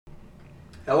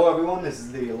Hello, everyone. This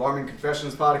is the Alarming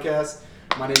Confessions podcast.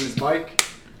 My name is Mike.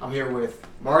 I'm here with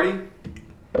Marty.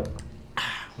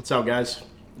 What's up, guys?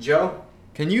 Joe.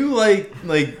 Can you like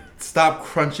stop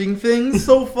crunching things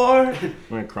so far? I'm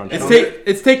gonna crunch.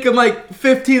 It's taken like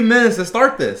 15 minutes to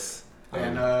start this.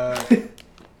 And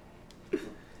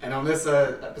and on this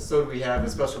episode, we have a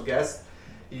special guest.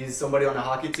 He's somebody on the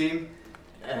hockey team,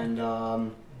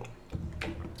 and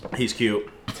He's cute.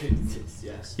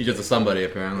 yes, He's just a somebody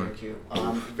very apparently. cute.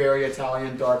 Very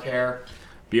Italian, dark hair.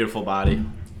 Beautiful body.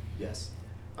 Yes.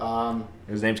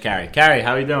 His name's Cary. Cary,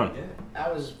 how you doing? Yeah,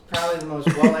 that was probably the most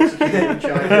well-executed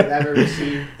intro I've ever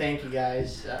received. Thank you,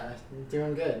 guys.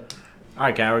 Doing good. All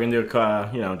right, Cary, we're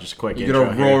gonna do a just a quick You intro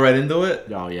gonna roll right into it?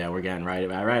 Oh yeah, we're getting right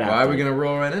after. Why are we gonna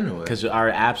roll right into it? Because our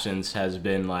absence has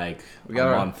been like a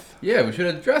month. Yeah, we should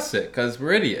address it because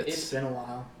we're idiots. It's been a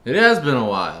while. It has been a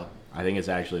while. I think it's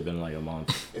actually been like a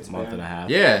month. It's month been. and a half.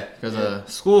 Yeah, because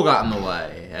school got in the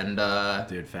way, and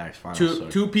Dude, facts.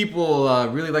 Finals two people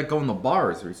really like going to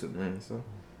bars recently. So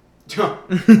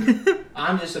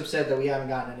I'm just upset that we haven't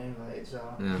gotten an invite. So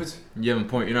yeah.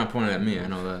 You're not pointing at me. I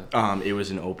know that. It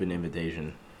was an open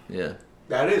invitation. Yeah,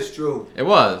 That is true. it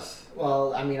was.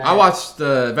 well, I mean, I watched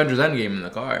the Avengers Endgame in the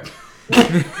car.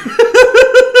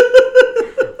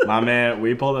 My man,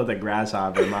 we pulled up the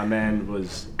grasshopper. My man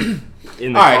was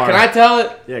in the All car. right, can I tell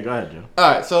it? Yeah, go ahead, Joe.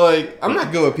 All right, so I'm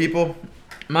not good with people.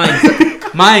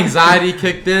 My anxiety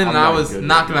kicked in, and I was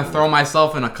not gonna throw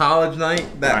myself in a college night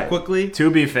that Right. quickly. To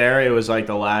be fair, it was like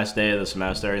the last day of the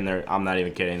semester, and I'm not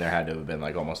even kidding. There had to have been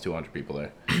like almost 200 people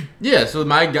there. Yeah, so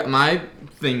my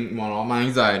thing went all my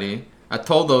anxiety. I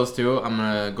told those two I'm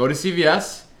gonna go to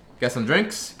CVS, get some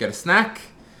drinks, get a snack,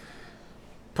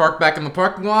 park back in the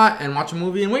parking lot, and watch a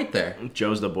movie and wait there.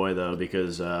 Joe's the boy though,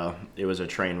 because it was a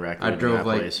train wreck. I leaving drove that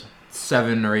like place.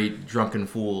 7 or 8 drunken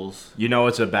fools. You know,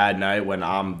 it's a bad night when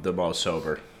I'm the most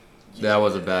sober. That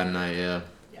was a bad night, yeah.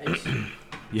 Yikes.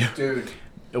 Yeah. Dude.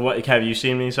 What have you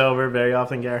seen me sober very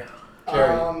often, Gary?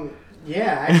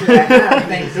 Yeah, actually, I have.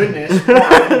 Thank goodness.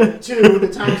 1, 2, the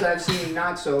times I've seen you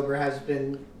not sober has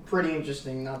been pretty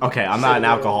interesting. Okay, I'm not an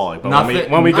alcoholic, but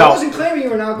Nothing- when we I go, wasn't claiming you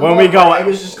were an alcoholic. When we go- I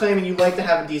was just claiming you like to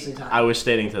have a decent time. I was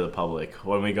stating to the public,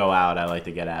 when we go out, I like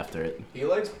to get after it. He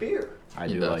likes beer. I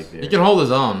He do does. like beer. He can hold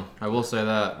his own. I will say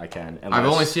that. I can. I've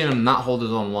unless- only seen him not hold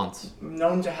his own once.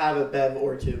 Known to have a bev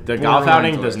or two. The Borderline golf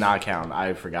outing toys. does not count.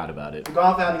 I forgot about it. The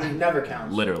golf outing never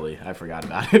counts. Literally, I forgot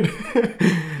about it.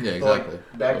 Yeah, exactly.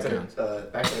 Back to Okay.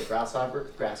 the grasshopper.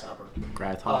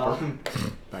 Grasshopper.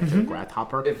 Back to the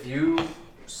grasshopper. If you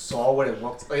saw what it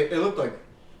looked like, it looked like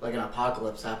an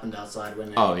apocalypse happened outside when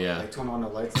they like turned on the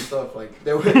lights and stuff. Like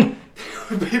there were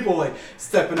people like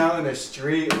stepping out in the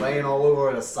street, laying all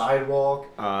over the sidewalk.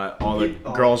 All the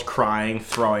girls crying,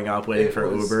 throwing up, waiting for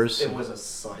Ubers. It was a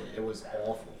sight. It was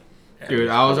awful. Dude,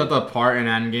 I was at the part in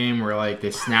Endgame where like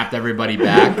they snapped everybody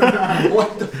back.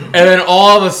 What the? And then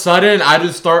all of a sudden, I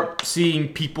just start seeing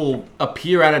people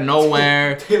appear out of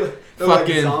nowhere. They're like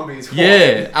zombies.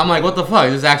 Yeah, I'm like, what the fuck?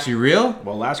 Is this actually real?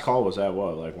 Well, last call was at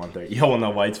what, like 1:30? Yo, when the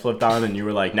lights flipped on and you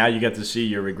were like, now you get to see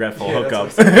your regretful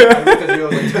hookup. Because you were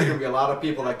like, there's gonna be a lot of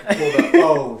people that could pull the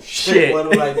oh shit.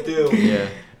 What did I do? Yeah.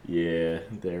 Yeah,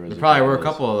 there was. There probably were a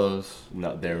couple of those.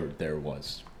 No, there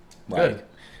was. Good. Like,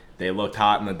 they looked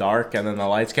hot in the dark, and then the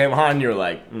lights came on. You're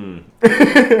like,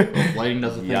 Lighting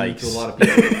does a thing Yikes. to a lot of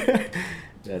people.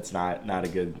 That's not a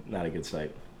good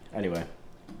sight. Anyway,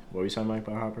 what were you saying, Mike,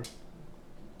 about Hopper?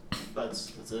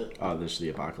 That's it. Oh, this is the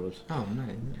apocalypse. Oh,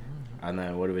 nice. And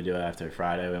then what did we do after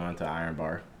Friday? We went to Iron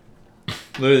Bar.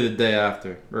 Literally the day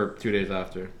after, or 2 days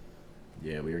after.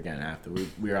 Yeah, we were getting after. We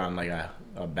were on like a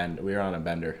bend. We were on a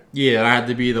bender. Yeah, I had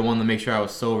to be the one to make sure I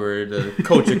was sober to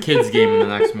coach a kids game the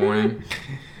next morning.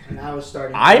 And I was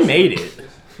starting. I made it.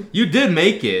 You did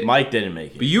make it. Mike didn't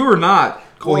make But it. you were not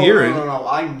coherent. No.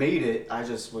 I made it. I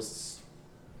just was.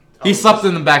 He slept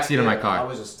in the backseat of my I wi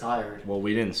was just tired. Well,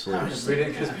 we didn't sleep. We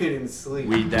didn't sleep.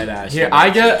 We dead ass. Here, I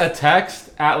get a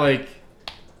text at like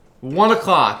 1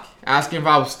 o'clock asking if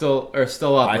I was still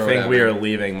up. I or think we whatever. are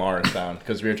leaving Morristown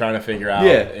because we were trying to figure out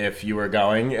Yeah. if you were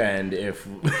going and if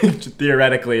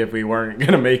theoretically if we weren't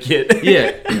gonna make it.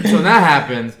 Yeah. So that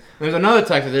happens. There's another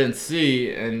text I didn't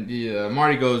see, and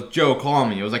Marty goes, "Joe, call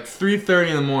me." It was like 3:30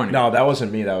 in the morning. No, that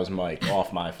wasn't me. That was Mike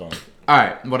off my phone. All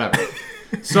right, whatever.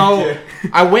 So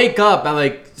I wake up at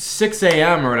like 6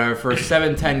 a.m. or whatever for a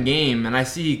 7:10 game, and I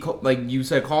see like you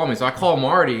said, call me. So I call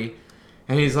Marty,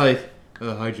 and he's like,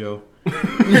 "Hi, Joe."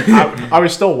 I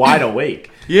was still wide awake.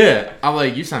 Yeah, I'm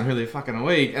like, "You sound really fucking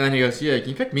awake." And then he goes, "Yeah, can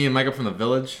you pick me and Mike up from the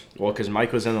village?" Well, because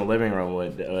Mike was in the living room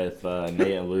with Nate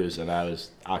and Luz, and I was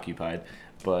occupied.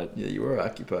 but Yeah, you were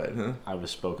occupied, huh? I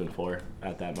was spoken for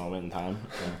at that moment in time.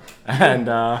 And,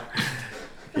 yeah.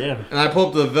 And I pull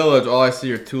up to the village, all I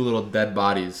see are 2 little dead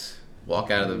bodies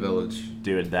walk out of the village.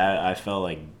 Dude, I felt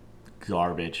like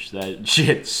garbage. That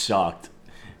shit sucked.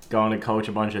 Going to coach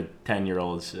a bunch of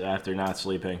 10-year-olds after not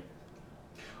sleeping.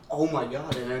 Oh my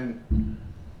god! And then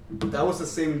that was the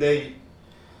same day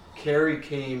Cary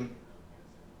came.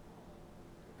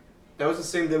 That was the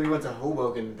same day we went to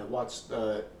Hoboken to watch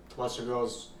the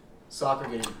girls' soccer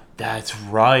game. That's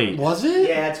right. Was it?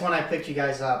 Yeah, it's when I picked you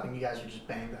guys up and you guys were just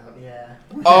banged up. Yeah.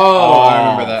 Oh, I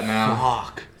remember that now.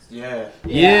 Fuck. Yeah.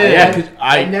 Yeah. 'Cause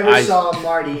I never saw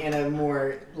Marty in a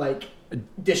more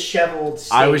disheveled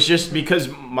state. I was just because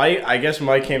I guess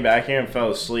Mike came back here and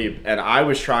fell asleep, and I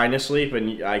was trying to sleep,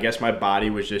 and I guess my body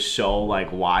was just so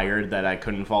wired that I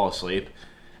couldn't fall asleep,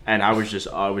 and I was just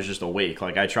awake.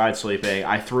 I tried sleeping,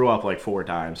 I threw up 4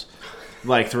 times,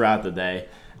 throughout the day,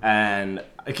 and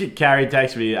Cary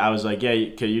texted me. I was like,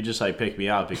 yeah, can you just pick me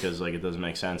up because it doesn't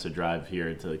make sense to drive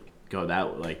here to go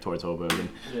that towards Hoboken.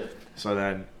 Yeah. So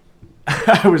then.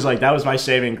 I was like, that was my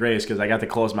saving grace because I got to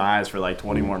close my eyes for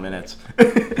 20 more minutes.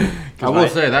 I will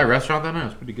say that restaurant that night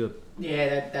was pretty good.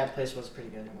 Yeah, that place was pretty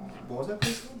good. What was that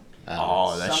place Oh,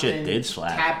 called? that shit did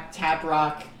slap. Tap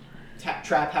Rock,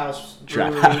 Trap House.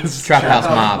 Trap Brewery. House. Trap House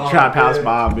Mob. Trap House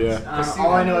Mob, yeah.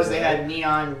 All I know is they had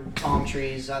neon palm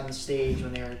trees on the stage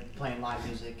when they were playing live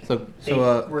music.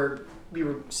 We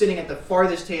were sitting at the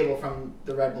farthest table from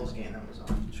the Red Bulls game that was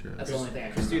on. Sure. That's the only thing I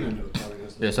can Christina remember. knew probably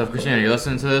was. Yeah, so if Christina, you're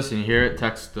listening to this and you hear it,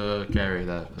 text Cary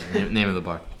the name of the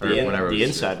bar. Or whatever. The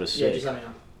inside was Yeah, sick. just let me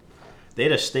know. They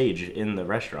had a stage in the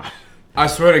restaurant. I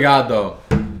swear to God, though,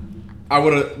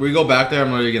 we go back there,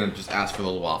 I'm literally going to just ask for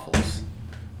those waffles.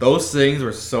 Those things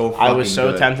were so fucking I was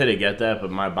so good. tempted to get that,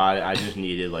 but my body, I just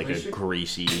needed a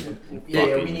greasy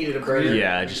Yeah, we needed a burger.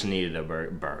 Yeah, I just needed a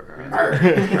burger.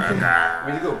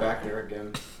 We need to go back there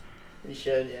again. We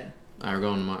should, yeah. Alright, we're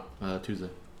going Tuesday.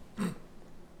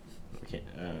 Okay,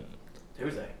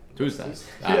 Tuesday.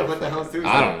 Yeah, what the hell's Tuesday?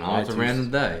 I don't know. It's a Tuesday. random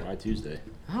day. Why Tuesday?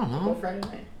 I don't Go know. Friday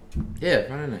night. Yeah,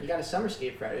 Friday You night. got a summer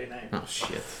skate Friday night. Oh,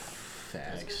 shit.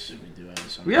 Facts. We do have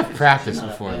some. We have practice Not a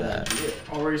before bad that. idea.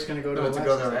 Or we're just going to go to No, to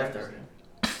go there Alexis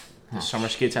after. The summer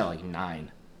skates at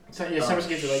 9. So, yeah, summer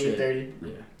skates are shit. 8:30.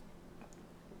 Yeah.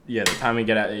 Yeah, the time we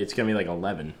get out, it's gonna be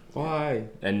 11, Why?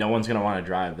 and no one's gonna want to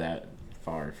drive that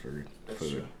far for That's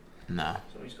food. true. No.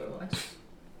 So we just go to Alexis.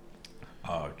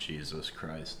 Oh Jesus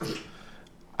Christ!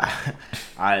 I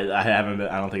haven't been.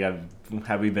 I don't think I've.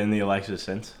 Have we been the Alexis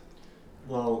since?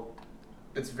 Well,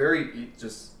 it's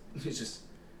just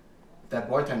that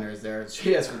bartender is there.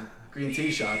 She asks for green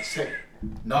tea shots. Hey,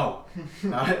 no,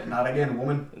 not again,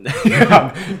 woman.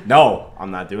 No, I'm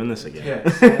not doing this again. Yeah.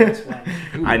 That's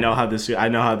when. I know how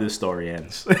this story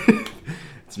ends.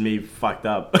 It's me fucked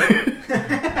up.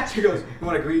 She goes, "You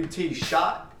want a green tea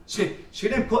shot?" She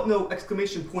didn't put no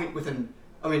exclamation point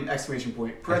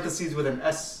parentheses with an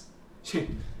S.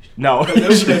 No, she it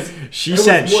was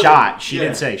said more shot. than- She yeah.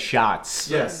 didn't say shots.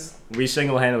 Yes. We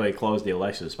single-handedly closed the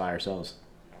Alexis by ourselves.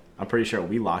 I'm pretty sure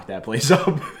we locked that place up.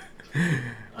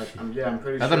 I'm pretty That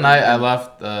sure. the night I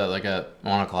left at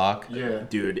 1 o'clock. Yeah.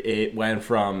 Dude, it went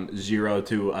from 0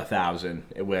 to 1,000.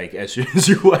 As soon as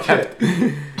you left.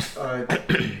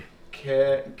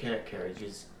 Cary,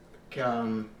 jeez.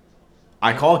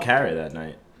 I called Cary that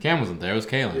night. Cam wasn't there. It was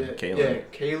Kaylin. Yeah,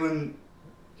 Kaylin.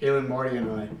 Kaylin, Marty,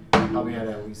 and I probably had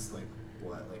at least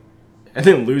And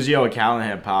then Luzio and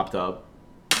Callahan popped up.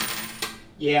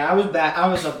 Yeah, I was bad. I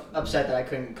was upset that I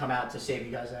couldn't come out to save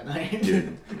you guys that night.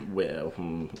 Dude, well,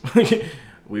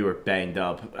 we were banged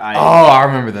up. I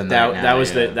remember the night.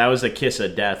 That was the kiss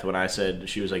of death when I said,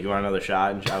 she was like, "You want another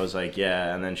shot?" And I was like,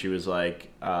 "Yeah." And then she was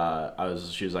like,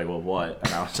 she was like, "Well, what?"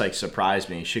 And I was like, "Surprise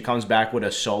me." She comes back with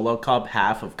a solo cup,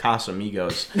 half of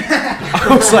Casamigos.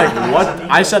 I was like, "What?"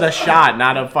 I said a shot,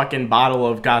 not a fucking bottle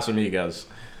of Casamigos.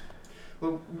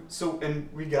 Well, and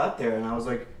we got there, and I was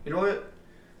like, you know what?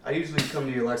 I usually come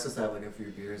to you, Alexis, to have a few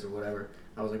beers or whatever.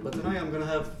 I was like, but tonight I'm gonna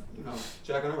have,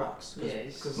 Jack on the Rocks. No,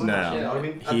 you know what I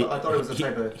mean? I thought it was the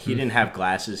type of. He didn't have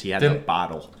glasses. He had a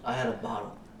bottle. I had a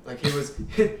bottle. He was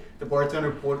the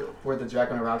bartender poured the Jack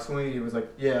on the Rocks for me. He was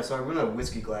like, yeah, sorry, we don't have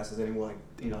whiskey glasses anymore.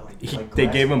 They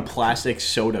gave him plastic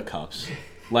soda cups.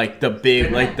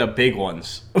 The big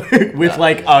ones with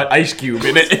an ice cube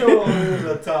in it. Still over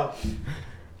the top.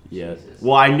 Yeah.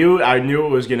 Well, I knew it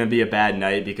was gonna be a bad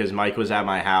night because Mike was at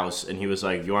my house and he was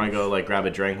like, "You want to go grab a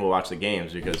drink? We'll watch the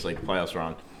games because the playoffs were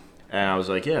on." And I was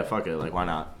like, "Yeah, fuck it. Why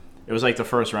not?" It was the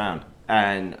first round,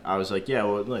 and I was like, "Yeah,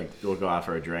 we'll go out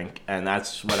for a drink." And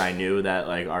that's when I knew that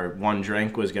our one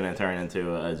drink was gonna turn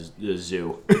into a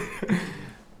zoo.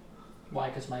 Why?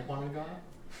 Because Mike wanted to go out?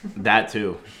 That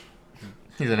too.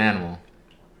 He's an animal.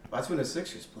 That's when the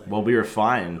Sixers played. Well, we were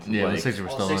fine. Yeah, the Sixers were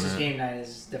still in it. Sixers game night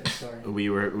is a different story. We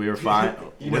were fine.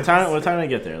 What time did I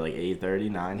get there? Like 8:30,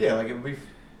 9? Yeah,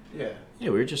 Yeah, we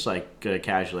were just like gonna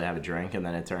casually have a drink, and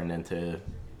then it turned into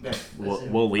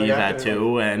we'll leave at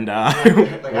 2, and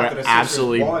we're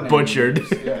absolutely butchered.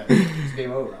 It's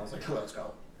game over. I was like, let's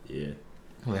go. Yeah.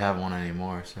 They haven't won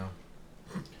anymore, so.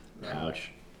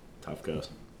 Ouch. Tough goes.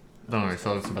 Don't worry,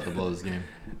 Celtics about to blow this game.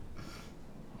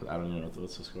 I don't even know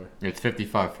what's the score. It's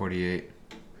 55-48.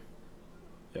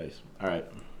 Guys, all right.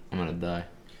 I'm gonna die.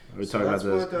 We're talking about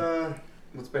this.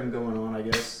 What's been going on? I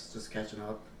guess just catching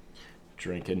up.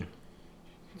 Drinking.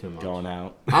 Too much. Going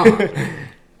out.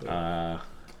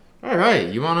 All right,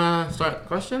 you wanna start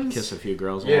questions? Kiss a few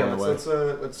girls along the way.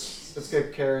 Let's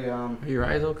get Cary. Are your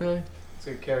eyes okay? Let's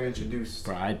get Cary introduced.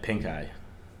 Bro, I had pink eye.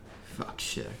 Fuck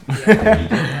shit.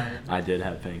 I did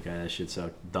have pink eye. That shit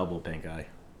sucked. Double pink eye.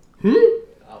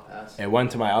 I'll pass. It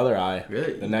went to my other eye.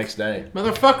 Really? The next day.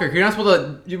 Motherfucker, you're not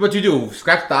supposed to. What you do?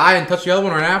 Scratch the eye and touch the other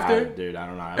one right after? Dude, I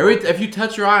don't know. If you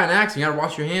touch your eye on accident, you gotta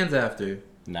wash your hands after.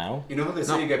 Now? You know how they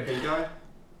say you get pink eye?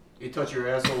 You touch your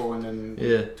asshole and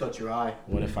then touch your eye.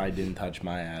 What if I didn't touch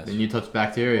my ass? Then you touch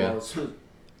bacteria. Well,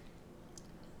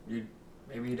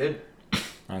 maybe you did.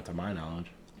 Not to my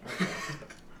knowledge.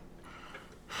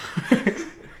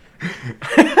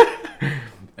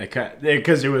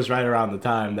 Because it was right around the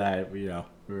time that we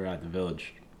were at the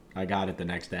village. I got it the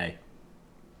next day.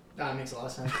 That makes a lot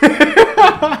of sense.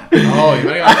 Oh, you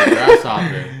might have got the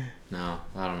grasshopper. No,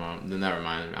 I don't know. Then never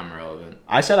mind. I'm irrelevant.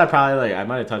 I said I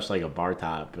might have touched like a bar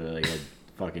top, but like a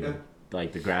fucking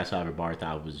like the grasshopper bar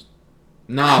top was.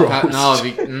 No, I don't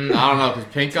know,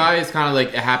 because pink eye is kind of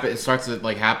like it starts to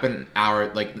like happen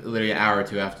literally an hour or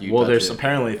two after you. Well, there's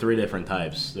apparently 3 different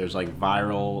types. There's like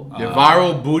viral.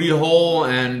 Viral, booty hole,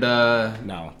 and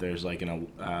no, there's like an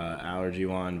allergy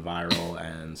one, viral,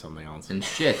 and something else. And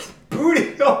shit.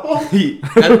 Booty hole. You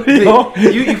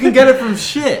can get it from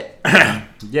shit.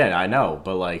 Yeah, I know,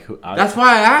 but like that's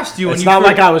why I asked you. It's not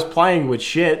like I was playing with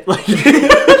shit. Like.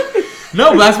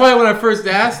 No, but that's why when I first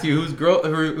asked you who's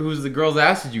the girl's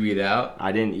ass did you eat out?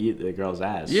 I didn't eat the girl's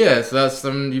ass. Yeah, so that's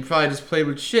you probably just played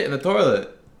with shit in the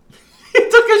toilet.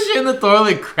 You took a shit in the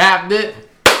toilet, crapped it.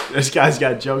 This guy's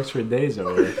got jokes for days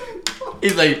over there.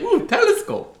 He's like, ooh,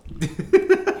 telescope.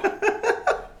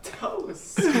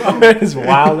 My man is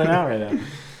wilding out right now.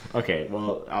 Okay,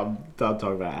 well, I'll talk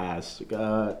about ass.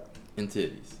 And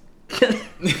titties.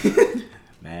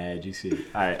 Magic City.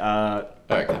 Alright,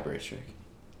 copyright strike.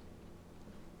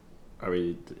 Are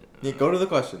we... Yeah, go to the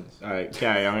questions. Alright,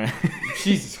 Cary,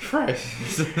 Jesus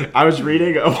Christ. I was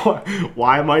reading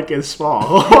why Mike is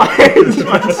small. Why is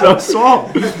Mike so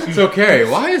small? So, Cary,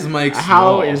 why is Mike small?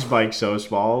 How is Mike so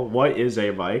small? What is a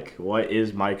Mike? What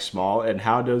is Mike small? And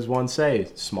how does one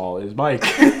say small is Mike?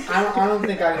 I don't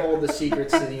think I hold the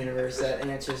secrets to the universe that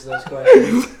answers those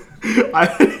questions. I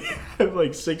have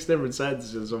like 6 different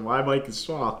sentences of why Mike is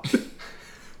small.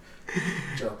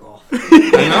 Jerk off.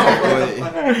 I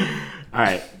know. All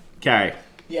right, Cary.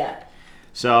 Yeah.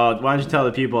 So why don't you tell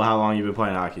the people how long you've been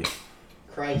playing hockey?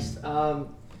 Christ. I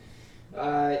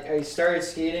started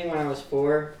skating when I was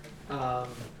 4,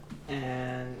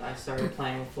 and I started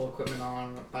playing with full equipment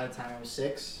on by the time I was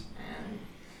 6,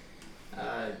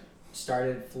 and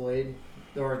started Floyd,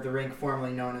 or the rink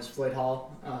formerly known as Floyd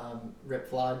Hall, Rip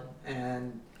Flod,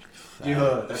 and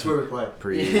that's where we play.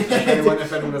 If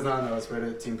anyone does not know, that's where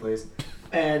the team plays.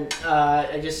 And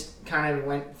I just kind of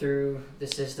went through the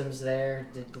systems there,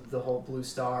 did the whole Blue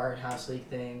Star House League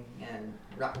thing, and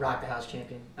rock the house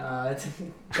champion.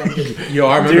 Yo,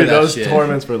 I remember those shit.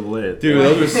 tournaments were lit. Dude,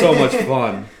 those were so much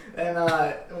fun. And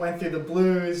went through the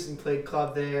Blues and played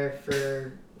club there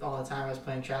for all the time I was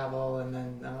playing travel. And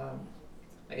then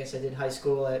I guess I did high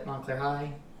school at Montclair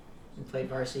High and played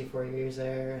varsity 4 years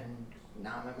there. And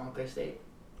now I'm at Montclair State.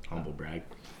 Humble brag.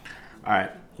 All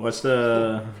right, what's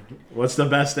the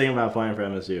best thing about playing for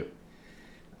MSU?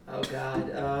 Oh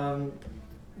God.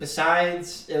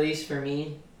 Besides, at least for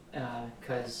me,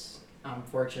 because I'm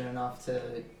fortunate enough to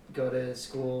go to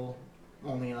school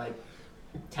only like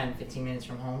 10, 15 minutes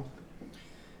from home.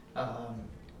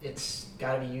 It's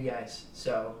got to be you guys.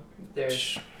 So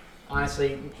there's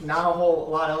honestly not a whole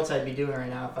lot else I'd be doing right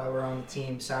now if I were on the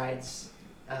team besides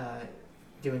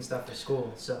doing stuff for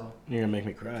school. So You're gonna make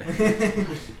me cry.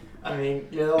 I mean,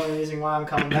 you're the only reason why I'm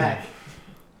coming back,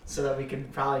 so that we can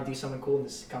probably do something cool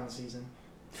this coming season.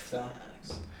 So.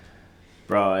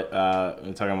 Bro,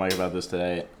 I'm talking to Mike about this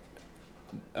today.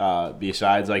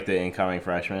 Besides like the incoming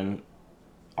freshmen,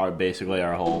 our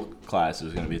whole class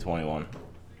is gonna be 21.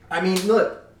 I mean,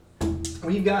 look,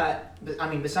 we've got, I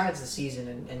mean, besides the season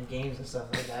and games and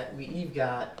stuff like that, we've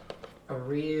got a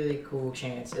really cool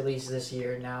chance, at least this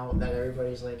year, now that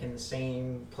everybody's like in the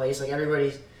same place. Like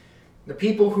the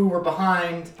people who were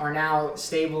behind are now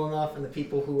stable enough, and the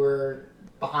people who were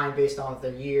behind based on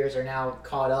their years are now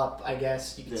caught up, I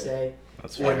guess you could say.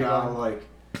 That's Like fair. now, like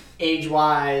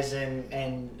Age-wise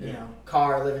and you know,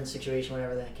 car, living situation,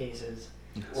 whatever that case is.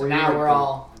 So Or now even we're like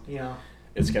all, you know.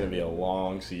 It's gonna be a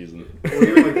long season. Or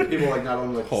even like the people like not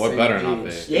on like the Oh, it same better age. not be.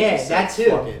 They Yeah, just that say,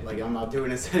 too. Fuck it. Like I'm not doing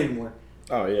this anymore.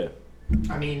 Oh yeah.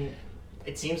 I mean,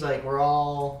 it seems like we're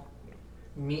all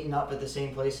meeting up at the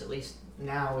same place, at least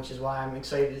now, which is why I'm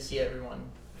excited to see everyone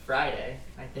Friday.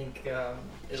 I think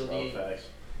it'll be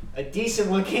a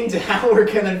decent look into how we're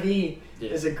going to be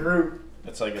as a group.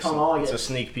 It's like Come it's August. a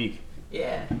sneak peek.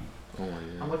 Yeah, Oh my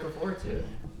I'm god. looking forward to it.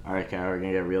 All right, Cary, we're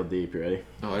gonna get real deep. You ready?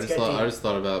 No, Let's get deep. I just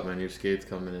thought about my new skates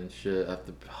coming in. Shit, I have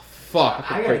to. Oh, fuck,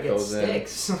 I I could gotta break get those in.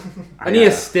 sticks. I need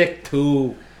a stick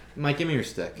too. Mike, give me your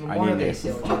stick. Memorial need Day it.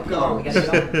 sale. Fuck Come on, we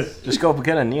got donuts. Just go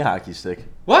get a knee hockey stick.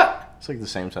 What? It's like the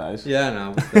same size. Yeah, I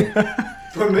know. but still.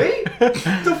 For me?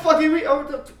 The fuck you mean?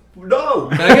 Oh, no.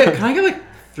 Can I get like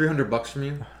 $300 from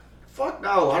you? Fuck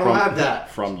no. I don't have that.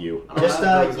 From you. I don't Just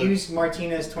have those. use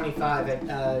Martinez 25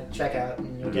 at checkout.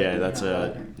 And you'll get, Yeah, that's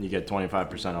a. you get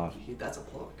 25% off. That's a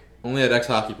plug. Only at X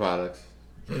Hockey Products.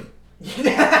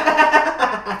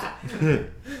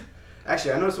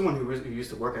 Actually, I know someone who used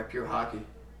to work at Pure Hockey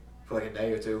for like a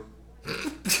day or two.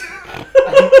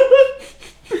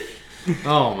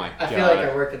 Oh my god. I feel like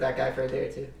I worked with that guy for a day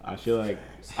or two. I feel like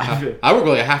I work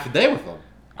like a half a day with them.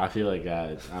 I feel like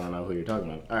I don't know who you're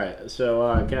talking about. All right,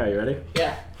 so Cary, you ready?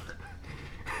 Yeah.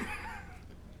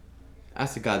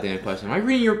 That's the goddamn question. Why are you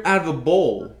reading out of a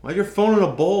bowl? Why's your phone in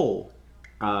a bowl?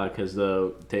 Because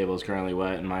the table is currently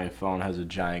wet and my phone has a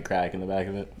giant crack in the back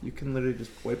of it. You can literally just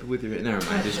wipe it with your. Never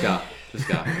mind. Just go.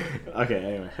 Okay,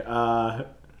 anyway.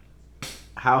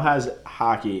 How has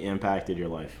hockey impacted your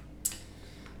life?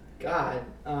 God.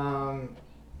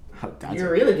 That's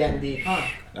You're it. really getting deep, huh?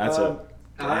 That's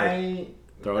it.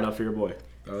 Throw it up for your boy.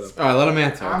 All right, let him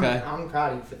answer. Okay. I'm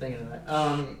proud of you for thinking of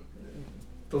that.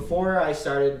 Before I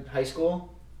started high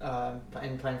school and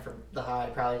playing for the High, I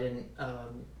probably didn't,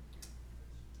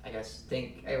 I guess,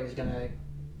 think I was going to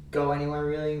go anywhere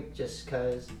really, just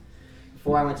because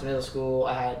before I went to middle school,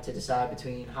 I had to decide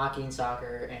between hockey and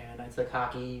soccer, and I took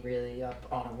hockey really up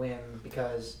on a whim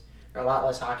because there are a lot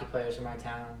less hockey players in my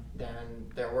town than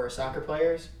there were soccer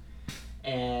players.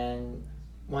 And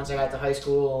once I got to high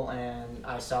school and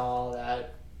I saw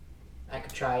that I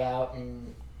could try out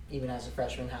and even as a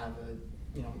freshman have a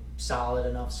solid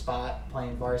enough spot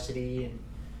playing varsity,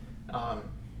 and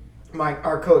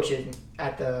our coach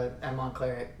at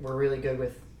Montclair were really good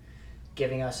with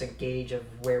giving us a gauge of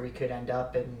where we could end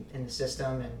up in the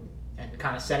system and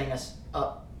kind of setting us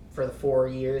up for the 4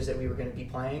 years that we were going to be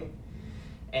playing.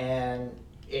 And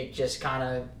it just kind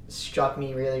of struck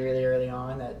me really, really early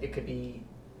on that it could be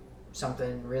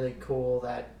something really cool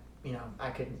that, I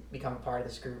could become a part of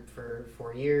this group for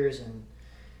 4 years. And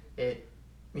it,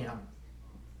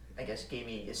 I guess gave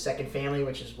me a second family,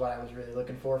 which is what I was really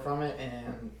looking for from it.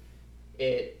 And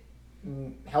it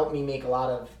helped me make a lot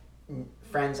of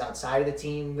friends outside of the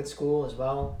team with school as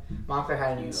well. Montclair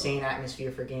had an insane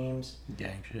atmosphere for games.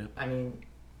 Gang shit. I mean,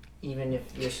 even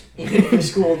if your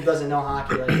school doesn't know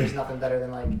hockey, like there's nothing better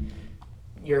than like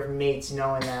your mates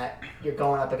knowing that you're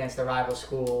going up against a rival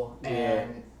school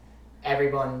and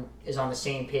everyone is on the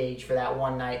same page for that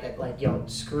one night that like,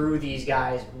 screw these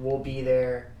guys, we'll be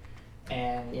there.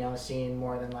 And, seeing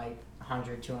more than like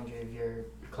 100, 200 of your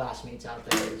classmates out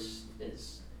there is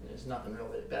there's nothing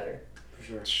really better.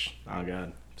 For sure. Oh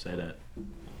God, say that.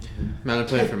 Man, I'm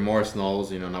playing for Morris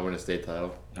Knowles, not winning a state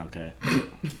title. Okay.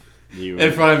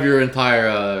 In front of your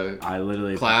entire I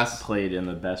literally class. Played in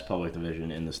the best public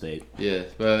division in the state. Yeah,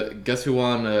 but guess who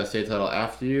won a state title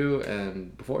after you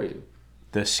and before you?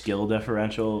 The skill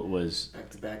differential was Back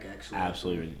to back, actually.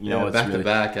 absolutely. What's back really, to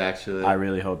back actually. I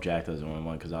really hope Jack doesn't win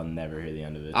one because I'll never hear the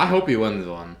end of it. I hope he wins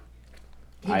one.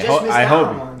 He just missed out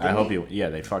on one, didn't he? Yeah,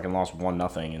 they fucking lost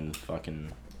 1-0 and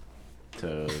fucking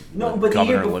to No, but the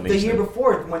Governor year Livingston.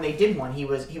 before when they did one, he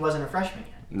wasn't a freshman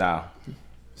yet. No.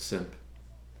 Simp.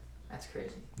 That's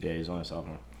crazy. Yeah, he's only a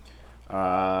sophomore.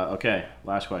 Okay,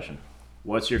 last question.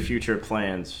 What's your future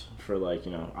plans for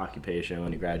occupation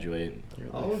when you graduate?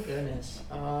 Oh goodness.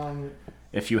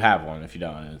 If you have one, if you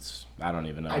don't, I don't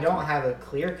even know. I don't have a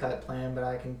clear-cut plan, but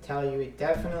I can tell you it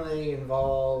definitely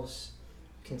involves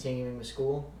continuing with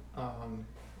school.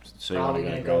 So you want Probably to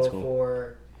go going to to grad go school?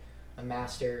 for a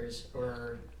master's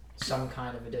or some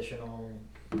kind of additional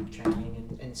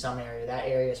training in some area. That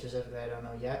area specifically I don't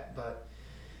know yet, but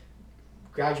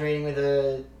graduating with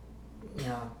a,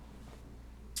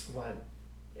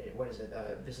 what is it,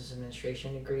 a business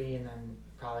administration degree, and then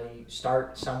probably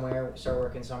start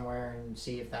working somewhere, and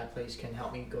see if that place can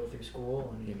help me go through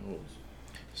school. And,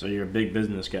 So you're a big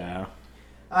business guy, huh?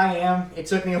 I am. It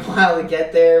took me a while to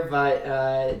get there, but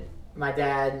my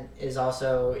dad is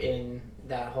also in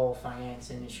that whole finance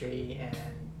industry,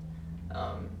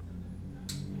 and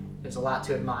there's a lot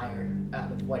to admire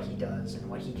out of what he does and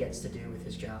what he gets to do with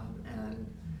his job. And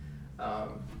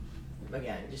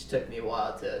again, it just took me a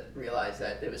while to realize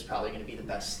that it was probably going to be the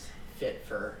best fit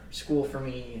for school for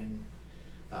me, and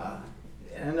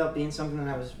it ended up being something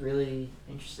that I was really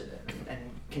interested in and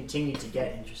continue to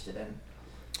get interested in.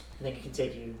 I think it can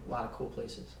take you a lot of cool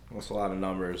places. That's a lot of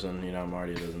numbers, and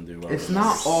Marty doesn't do well. It's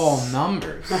not all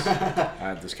numbers. I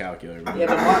had this calculator. Yeah,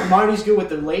 but Marty's good with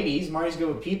the ladies. Marty's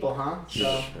good with people, huh?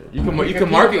 So you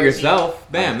can market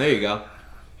yourself. Bam, there you go.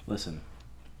 Listen,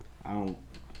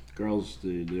 girls,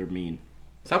 dude, they're mean.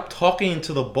 Stop talking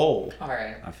into the bowl. All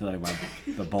right. I feel like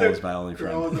the bowl is my only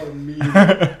friend. Girls are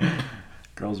mean.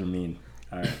 Girls are mean.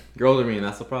 All right. Girls are mean.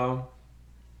 That's the problem.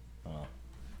 Well,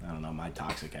 I don't know. My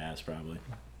toxic ass probably.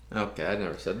 Okay, I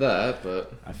never said that,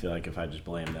 but I feel like if I just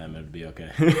blame them, it'd be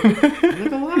okay. I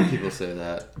think a lot of people say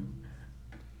that.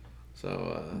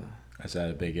 So, is that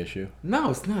a big issue? No,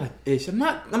 it's not an issue.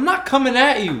 I'm not coming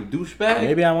at you, douchebag.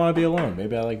 Maybe I want to be alone.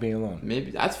 Maybe I like being alone.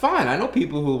 Maybe that's fine. I know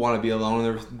people who want to be alone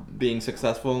and they're being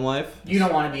successful in life. You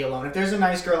don't want to be alone. If there's a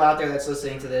nice girl out there that's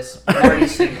listening to this,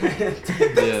 Marty's single. That's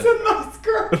a nice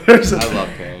girl. I love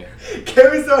Cary.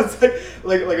 Cary sounds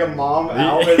like a mom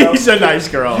out. He's a nice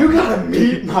girl. You gotta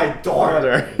meet my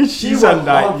daughter. She's a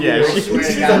nice. Yeah, she's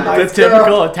a nice the typical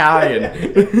girl.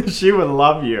 Italian. She would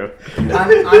love you.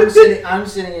 I'm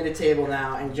sitting at a table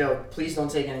now, and Joe, please don't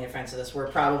take any offense to this. We're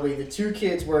probably the two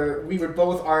kids where we would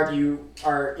both argue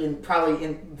are probably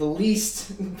in the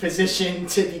least position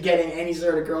to be getting any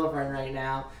sort of girlfriend right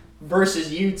now,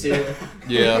 versus you two.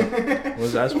 Yeah.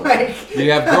 What's that supposed Like, Do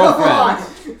you have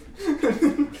girlfriends?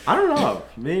 I don't know.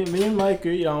 Me and Mike,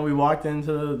 we walked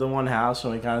into the one house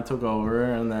and we kind of took over,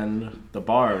 and then the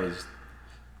bar was,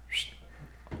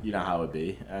 you know how it would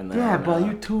be. And then, Yeah, but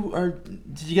you two are.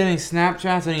 Did you get any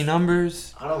Snapchats, any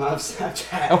numbers? I don't have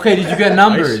Snapchat. Okay, did you get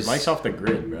numbers? Mike's off the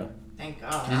grid, bro. Thank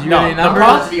God. Did you No, get any the numbers? I'm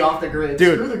about to be off the grid.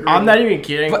 Screw the Dude, grid. I'm not even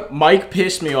kidding. Mike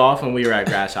pissed me off when we were at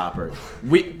Grasshopper.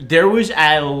 There was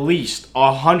at least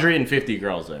 150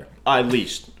 girls there. At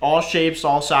least. All shapes,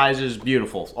 all sizes,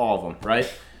 beautiful. All of them,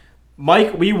 right?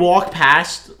 Mike, we walked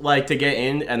past, to get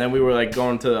in, and then we were,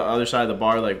 going to the other side of the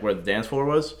bar, where the dance floor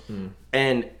was.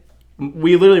 And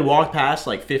we literally walked past,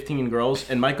 15 girls,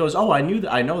 and Mike goes, oh, I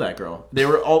know that girl. They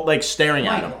were all, staring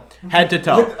at him. Head to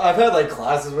toe. I've had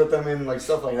classes with them and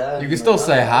stuff like that. You can still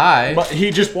say hi. But he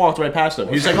just walked right past them.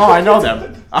 He's like, oh, I know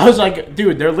them. I was like,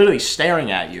 dude, they're literally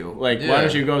staring at you. Why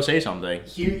don't you go say something?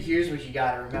 Here's what you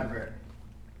gotta remember.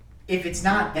 If it's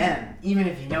not them, even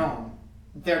if you know them,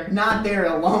 they're not there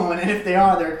alone, and if they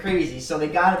are, they're crazy. So they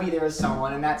gotta be there with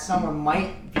someone, and that someone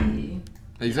might be...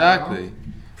 Exactly.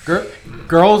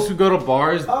 Girls who go to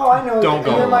bars. Oh, I know. Don't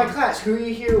go You're in my alone. class. Who are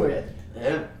you here with?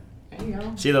 Yeah. There you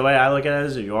go. See, the way I look at it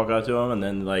is if you walk up to them and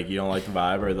then, you don't like the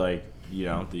vibe or, you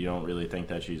don't really think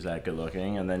that she's that good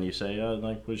looking, and then you say,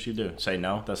 what does she do? Say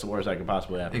no? That's the worst that could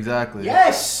possibly happen. Exactly.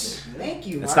 Yes! Thank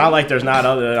you, It's Marty. not like there's not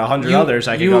 100 others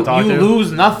I can go talk to. You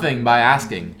lose nothing by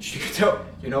asking.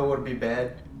 You know what would be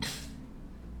bad?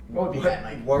 What would be that,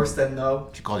 Mike? Worse than no.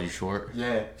 She called you short.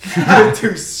 Yeah.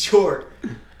 Too short.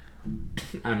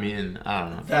 I mean, I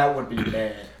don't know. That would be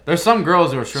bad. There's some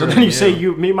girls who are shorter. So then you say,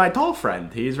 you meet my tall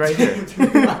friend. He's right here.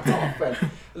 My tall friend.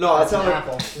 No, I tell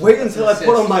Apple. her, wait until I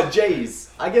put on my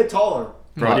J's. I get taller.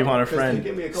 Bro, do you want a 'Cause they friend?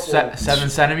 give me a couple 7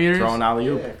 centimeters. Throwing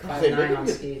alley-oop. Yeah, 5'9" they give on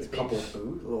me skates, a couple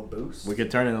little boosts. We could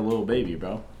turn into a little baby,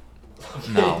 bro.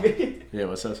 No. Yeah,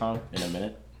 what's that song? In a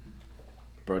minute.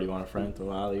 Bro, do you want a friend?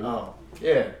 Throw alley-oop. Oh,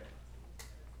 yeah.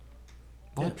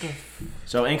 What the?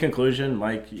 So in conclusion,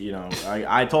 Mike,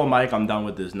 I told Mike I'm done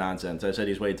with this nonsense. I said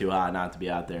he's way too hot not to be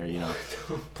out there,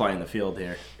 playing the field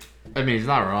here. I mean, he's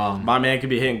not wrong. My man could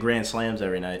be hitting grand slams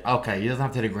every night. Okay, he doesn't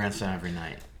have to hit a grand slam every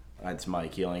night. That's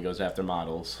Mike. He only goes after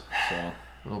models. So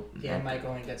Well, Yeah, Mike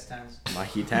only gets 10s.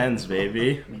 Mikey 10s,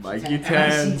 baby. Mikey MICT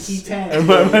 10s.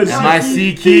 10s.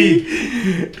 MIC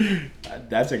key.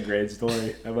 That's a great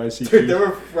story. MIC Dude, key. there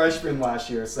were freshmen last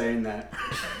year saying that.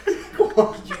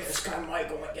 Yeah, this guy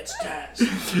Mike only gets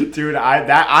 10s. Dude,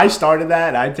 I started that,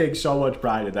 and I take so much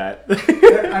pride in that.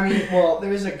 I mean, well,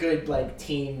 there's a good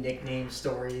team nickname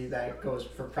story that goes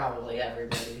for probably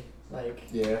everybody.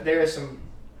 Yeah. There is some,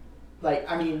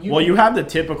 I mean, Well, you have the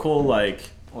typical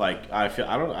Like I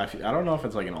don't know if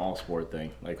it's like an all sport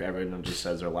thing. Like everyone just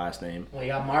says their last name. Well, you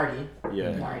got Marty.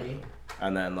 Yeah. Marty.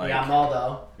 And then like you got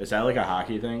Maldo. Is that like a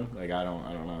hockey thing? Like I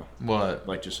don't know. What?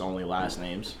 Like just only last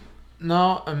names?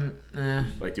 No,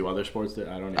 Like do other sports do?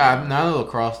 I don't know. None of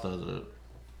lacrosse does it.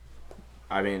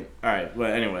 I mean, all right,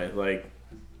 but anyway, like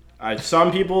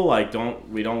some people like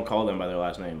we don't call them by their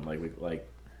last name. Like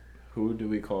who do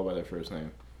we call by their first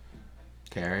name?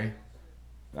 Cary.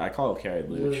 I call Cary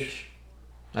Luch.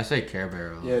 I say Care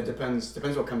Bear. Yeah, it depends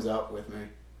what comes out with me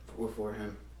for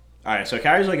him. All right, so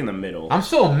Cary's like in the middle. I'm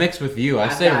still mixed with you. I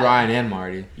say Ryan and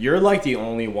Marty. You're like the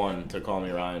only one to call me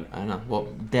Ryan. I know. Well,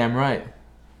 damn right.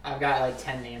 I've got like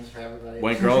 10 names for everybody.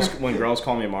 When girls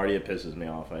call me Marty, it pisses me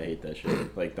off. I hate that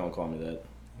shit. Like, don't call me that.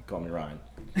 Call me Ryan.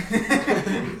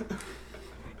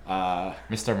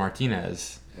 Mr.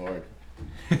 Martinez. Lord.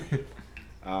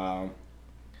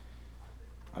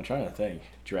 I'm trying to think.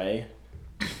 Dre's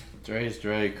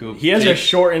Dre. Cool. He has a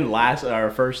shortened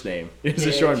first name. He has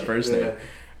a shortened first name.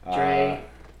 Dre.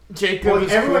 Jacob. Well,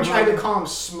 everyone tried to call him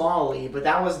Smalley, but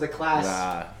that was the class.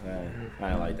 I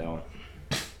don't like that one.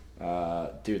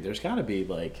 Dude, there's gotta be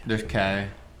like. There's Kay.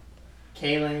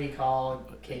 Kaylin, we call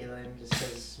Kaylin just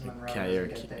because Monroe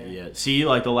doesn't get there. Yeah. See,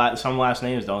 like some last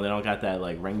names they don't got that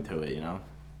like ring to it, you know.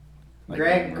 Like,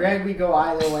 Greg, we go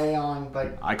either way on,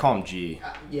 but I call him G.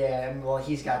 Yeah, well,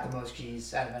 he's got the most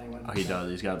G's out of anyone. Oh, he does.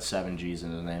 He's got 7 G's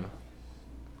in his name.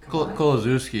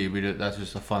 Kolozewski, that's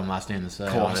just a fun last name to say,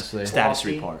 honestly. Status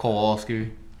report.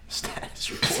 Kowalski.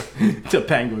 Status report. The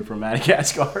penguin from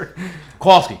Madagascar.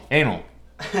 Kowalski. Anal.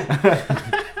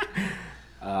 I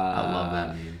love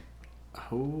that meme.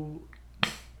 Who?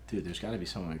 Dude, there's got to be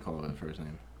someone we call it with first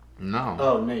name. No.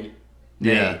 Oh, Nate.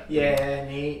 Yeah. Yeah,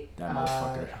 Nate. That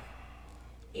motherfucker.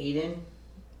 Aiden.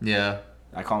 Yeah.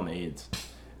 I call him AIDS.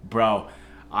 Bro,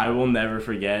 I will never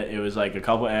forget. It was like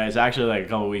it's actually like a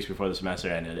couple weeks before the semester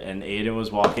ended, and Aiden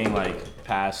was walking like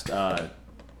past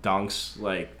Dunks,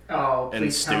 like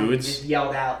and Stoods. Just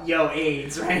yelled out, "Yo,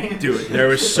 AIDS!" Right? Dude, there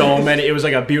was so many. It was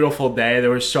like a beautiful day. There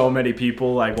were so many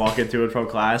people like walking to and from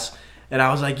class. And I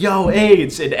was like, "Yo,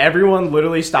 AIDS!" And everyone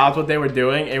literally stopped what they were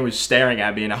doing and was staring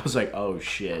at me. And I was like, "Oh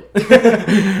shit!"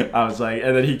 I was like,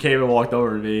 and then he came and walked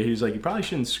over to me. He's like, "You probably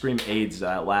shouldn't scream AIDS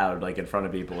that loud, like in front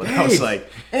of people." And I was like,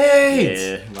 AIDS!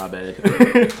 "Yeah, my bad."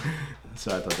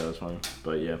 So I thought that was funny.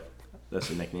 But yeah, that's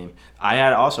a nickname.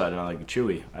 I also had another like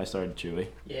Chewy. I started Chewy.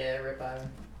 Yeah, Rip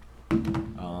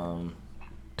Ivan.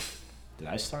 Did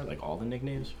I start like all the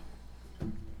nicknames?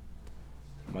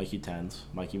 Mikey Tens,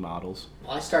 Mikey Models.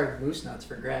 Well, I started Moose Nuts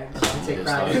for Greg, so I take Yeah,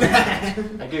 pride in that.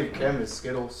 I gave Cam his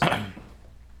Skittles.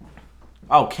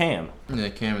 Oh, Cam. Yeah,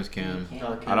 Cam is Cam.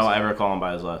 I don't ever call him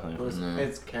by his last name. No.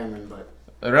 It's Cameron, but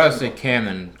I'd rather say Cam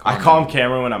and I call him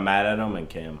Cameron when I'm mad at him, and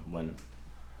Cam when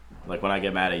I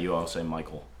get mad at you, I'll say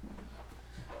Michael.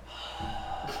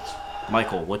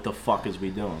 Michael, what the fuck is we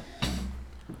doing?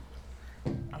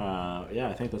 Yeah,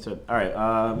 I think that's it. All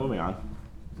right, moving on.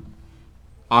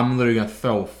 I'm literally gonna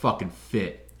throw a fucking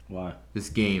fit. Why? This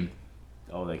game.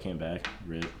 Oh, they came back.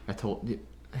 Rip. I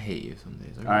hate you some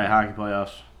days. All right, hockey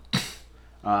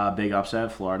playoffs. Big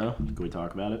upset, Florida. Can we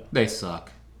talk about it? They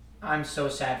suck. I'm so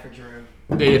sad for Drew.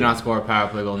 They did not score a power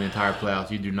play goal in the entire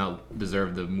playoffs. You do not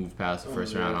deserve to move past the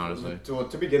first round, honestly.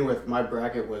 To begin with, my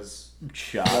bracket was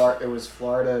Shot. It was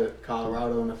Florida,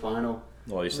 Colorado in the final.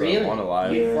 Well, you still have one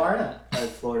alive. Yeah. Florida. I had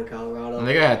Florida, Colorado. I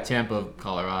think I had Tampa,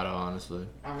 Colorado, honestly.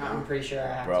 I'm pretty sure I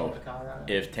have to go to Colorado.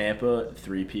 If Tampa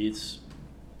three-peats,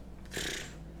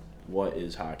 what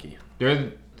is hockey? I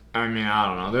don't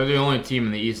know. They're the only team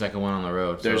in the East that can win on the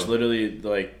road. There's literally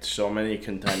like so many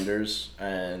contenders,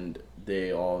 and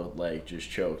they all like just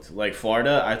choked. Like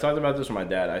Florida, I talked about this with my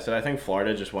dad. I said I think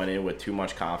Florida just went in with too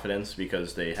much confidence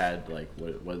because they had like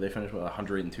what did they finish with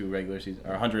 102 regular season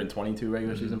or 122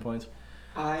 regular season points.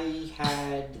 I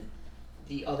had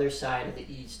the other side of the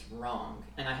East wrong,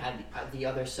 and I had the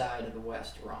other side of the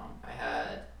West wrong. I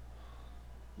had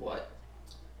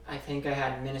I think I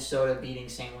had Minnesota beating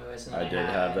St. Louis, and then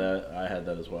I have that. I had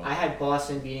that as well. I had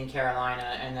Boston beating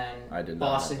Carolina, and then I did not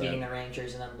Boston have that. beating the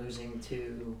Rangers, and then losing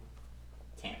to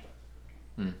Tampa.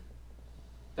 Hmm.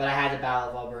 But I had the Battle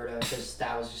of Alberta because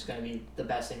that was just going to be the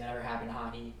best thing that ever happened to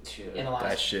hockey in the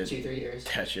last 2-3 years.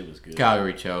 That shit was good.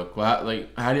 Calgary choke. Well,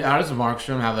 how does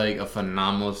Markstrom have like a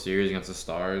phenomenal series against the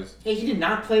Stars? Yeah, he did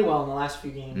not play well in the last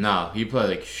few games. No, he played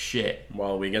like shit.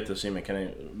 Well, we get to see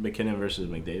McKinnon versus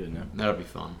McDavid now. That'll be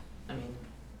fun. I mean,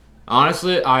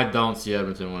 honestly, I don't see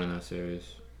Edmonton winning that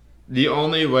series. The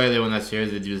only way they win that series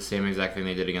is they do the same exact thing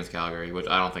they did against Calgary, which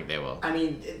I don't think they will. I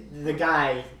mean, the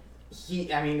guy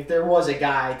if there was a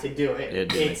guy to do it,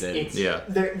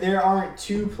 there aren't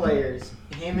two players,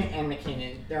 him and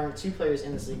McKinnon. There aren't two players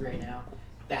in this league right now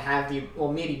that have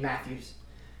maybe Matthews,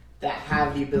 that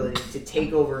have the ability to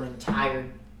take over an entire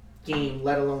game,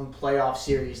 let alone playoff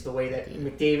series, the way that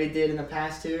McDavid did in the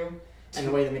past two. And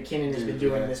the way that McKinnon has been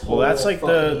doing this whole that's like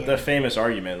the famous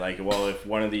argument. Like, well, if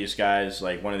one of these guys,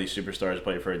 like one of these superstars,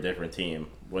 played for a different team,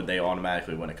 would they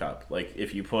automatically win a cup? Like,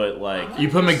 if you put you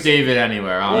put McDavid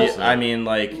anywhere, honestly. I mean,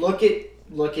 like look at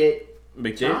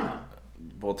McDavid. Toronto.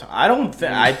 Well, I don't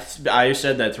think I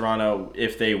said that Toronto,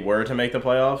 if they were to make the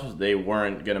playoffs, they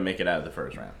weren't gonna make it out of the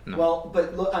first round. No. Well,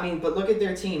 but look at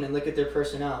their team and look at their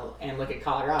personnel and look at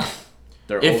Colorado.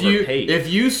 They're overpaid. If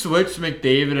you switch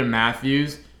McDavid and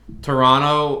Matthews,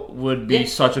 Toronto would be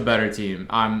such a better team.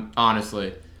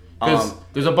 Honestly, because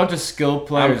there's a bunch of skilled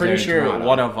players. I'm pretty sure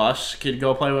one of us could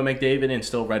go play with McDavid and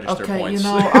still register points.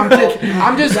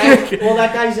 I'm just well,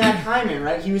 that guy Zach Hyman,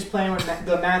 right? He was playing with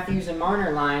the Matthews and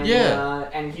Marner line,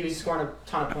 and he was scoring a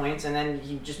ton of points, and then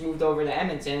he just moved over to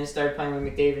Edmonton and started playing with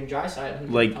McDavid and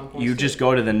Draisaitl. Like, you just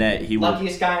go to the net.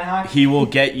 Luckiest guy in hockey. He will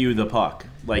get you the puck.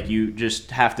 Like, you just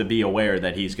have to be aware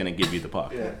that he's going to give you the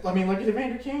puck. Yeah. I mean, look at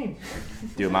Evander Kane.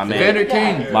 Dude, my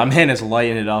man is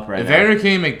lighting it up right now. Evander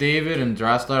Kane, McDavid, and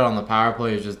Draisaitl on the power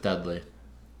play is just deadly.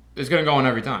 It's going to go in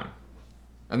every time.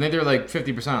 I think they're like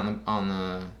 50% on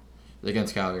the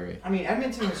against Calgary. I mean,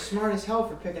 Edmonton was smart as hell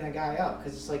for picking a guy up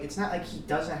because it's not like he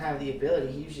doesn't have the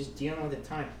ability. He was just dealing with a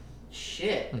ton of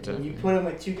shit. When you put him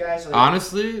with two guys like...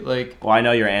 Honestly, like... Well, I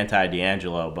know you're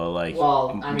anti-D'Angelo, but like...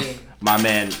 Well, I mean... I'm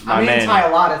anti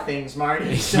a lot of things,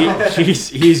 Marty. So.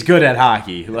 He's good at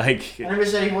hockey. Like... I never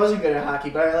said he wasn't good at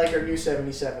hockey, but I like our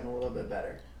U77 a little bit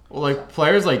better. Well, like,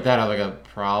 players like that have, like, a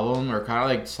problem, or kind of,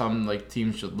 like, some, like,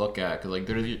 teams should look at, because, like,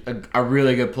 there's a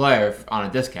really good player on a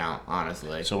discount,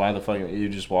 honestly. So why the fuck, you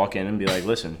just walk in and be like,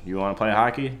 listen, you want to play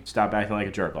hockey? Stop acting like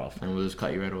a jerk-off. And we'll just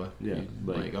cut you right away. Yeah.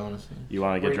 Like honestly. You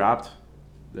want to get dropped?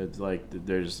 It's like,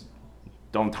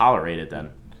 don't tolerate it then.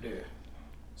 Yeah.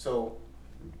 So,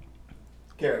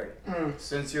 Cary,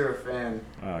 since you're a fan...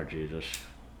 Oh, Jesus.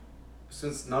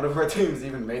 Since none of our teams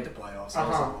even made the playoffs,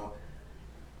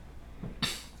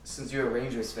 since you're a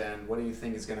Rangers fan, what do you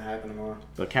think is going to happen tomorrow?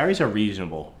 But Cary's a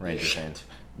reasonable Rangers fan,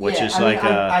 which is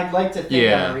I'd like to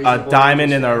think a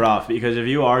diamond in the rough. Because if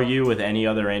you argue with any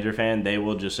other Ranger fan, they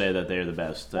will just say that they're the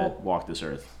best that walk this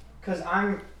earth. Because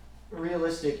I'm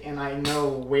realistic and I know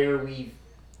where we've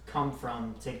come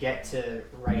from to get to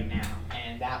right now,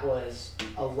 and that was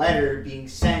a letter being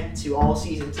sent to all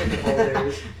season ticket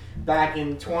holders back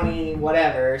in 20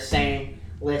 whatever saying,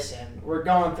 listen, we're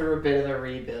going through a bit of a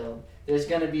rebuild. There's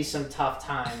going to be some tough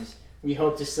times. We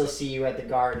hope to still see you at the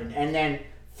Garden. And then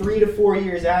 3 to 4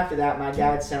 years after that, my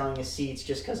dad's selling his seats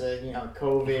just because of,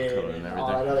 COVID and all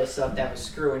that other stuff that was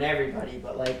screwing everybody.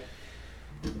 But, like,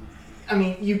 I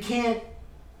mean, you can't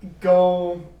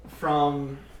go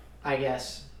from, I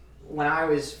guess, when I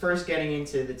was first getting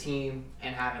into the team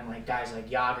and having, like, guys like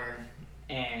Yager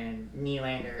and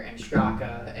Nylander and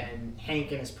Straka and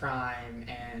Hank in his prime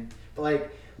but,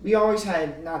 like, we always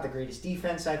had not the greatest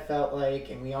defense, I felt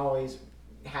like, and we always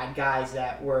had guys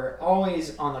that were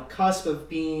always on the cusp of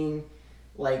being,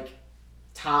 like,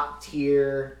 top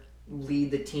tier,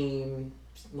 lead the team,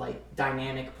 like,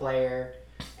 dynamic player,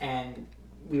 and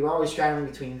we were always straddling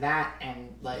between that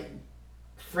and, like,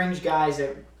 fringe guys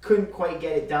that couldn't quite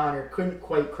get it done or couldn't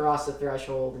quite cross the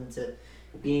threshold into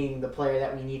being the player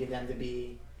that we needed them to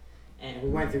be. And we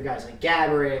went through guys like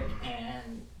Gaborik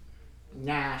and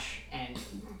Nash and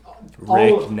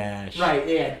Nash. Right,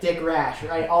 yeah, Dick Rash,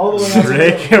 right? All the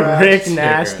way up Rick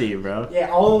Nasty, bro.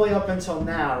 Yeah, all the way up until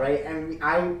now, right? And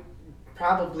I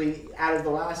probably, out of the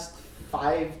last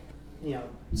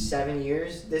 7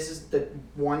 years, this is the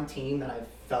one team that I've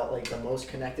felt like the most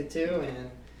connected to, and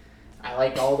I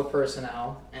like all the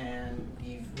personnel, and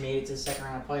we've made it to the second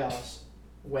round of playoffs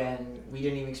when we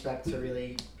didn't even expect to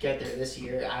really get there this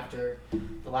year after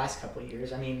the last couple of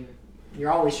years. I mean,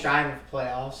 you're always striving for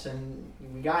playoffs, and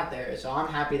we got there. So I'm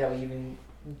happy that we even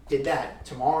did that.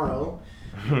 Tomorrow,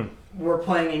 we're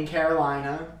playing in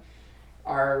Carolina.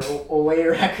 Our away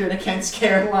record against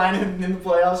Carolina in the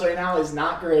playoffs right now is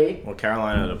not great. Well,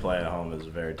 Carolina to play at home is a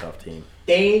very tough team.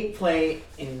 They play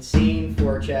insane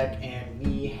forecheck, and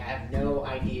we have no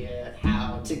idea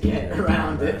how to get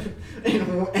around it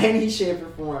in any shape or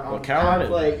form. Well, Carolina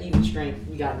play even strength.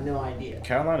 We got no idea.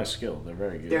 Carolina's skilled. They're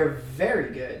very good. They're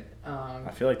very good.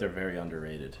 I feel like they're very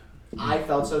underrated. I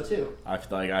felt so too. I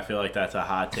feel like that's a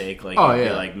hot take. Like,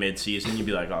 like mid-season, you'd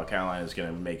be like, "Oh, Carolina's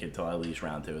gonna make it till at least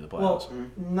round 2 of the playoffs." Well,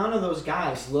 none of those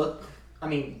guys look. I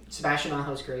mean, Sebastian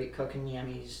Aho's great.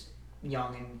 Kotkaniemi's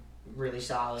young and really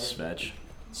solid.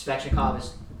 Svechnikov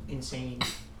is insane.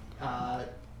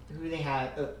 Who do they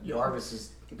have? Jarvis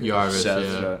is.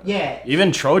 Yeah.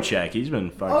 Even Trocheck, he's been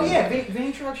fucking. Oh yeah,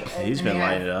 Vinny Trocheck. He's been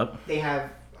lighting it up. They have.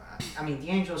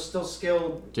 D'Angelo's still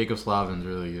skilled. Jacob Slavin's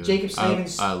really good. Jacob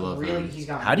Slavin's I love really. him. He's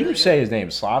got. How do you say his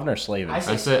name? Slavin or Slavin? I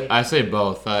say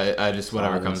both. I just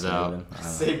whatever comes out.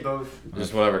 Say both.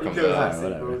 Just whatever comes out.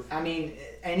 Whatever.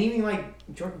 And even like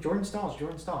Jordan Stahl.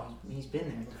 He's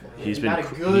been there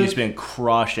before. He's been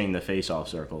crushing the face-off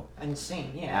circle.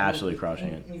 Insane, yeah. Absolutely crushing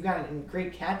it. You've got a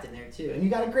great captain there too, and you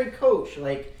got a great coach.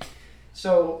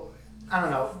 So I don't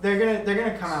know. They're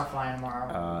gonna come out flying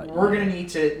tomorrow. We're gonna need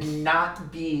to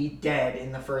not be dead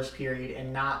in the first period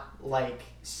and not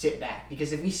sit back,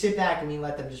 because if we sit back and we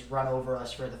let them just run over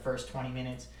us for the first 20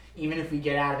 minutes, even if we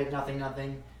get out of it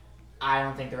 0-0, I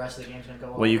don't think the rest of the game's gonna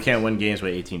go. Well, you can't win games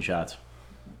with 18 shots.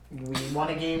 We won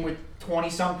a game with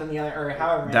 20-something the other, or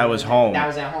however many. That was home. That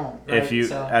was at home. Right? If you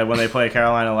when they played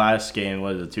Carolina last game,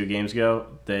 what is it, 2 games ago?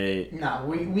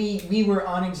 We were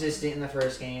non-existent in the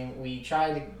first game. We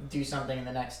tried to do something in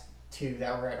the next 2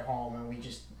 that were at home, and we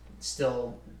just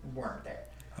still weren't there.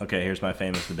 Okay, here's my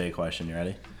famous debate question. You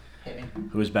ready? Hit me.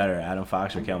 Who's better, Adam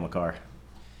Fox or Cale Makar?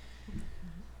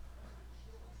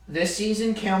 This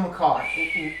season, Cale Makar.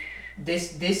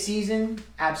 This season,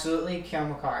 absolutely Cale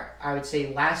Makar. I would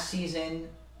say last season,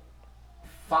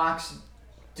 Fox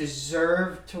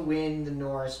deserved to win the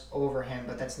Norris over him,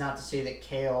 but that's not to say that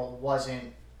Cale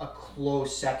wasn't a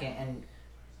close second, and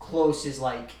close is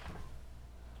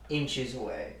inches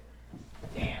away.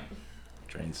 Damn.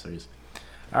 Drain threes.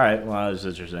 All right, well, that was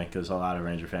interesting because a lot of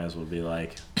Ranger fans will be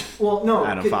like, well, no,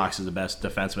 Adam Fox is the best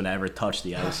defenseman to ever touch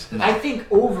the ice. I think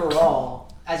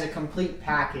overall, as a complete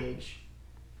package,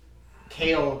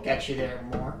 Cale gets you there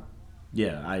more.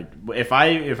 Yeah, if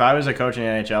I was a coach in the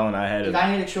NHL and I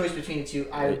had a choice between the two,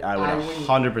 I would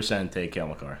 100% take Cale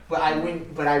Makar. But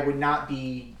I would not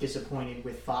be disappointed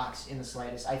with Fox in the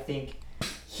slightest. I think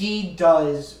he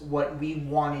does what we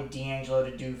wanted D'Angelo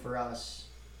to do for us.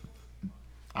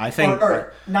 I think,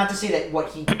 or not to say that what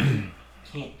he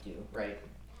can't do, right?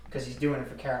 Because he's doing it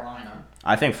for Carolina.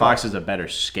 I think Fox is a better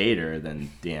skater than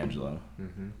D'Angelo.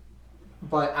 Mm-hmm.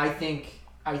 But I think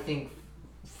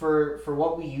for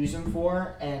what we use him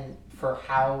for and for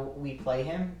how we play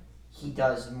him, he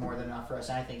does more than enough for us.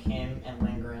 And I think him and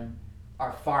Lindgren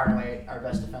are far and away our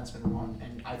best defensemen one,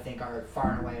 and I think are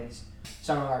far and away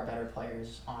some of our better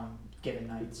players on given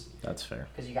nights. That's fair.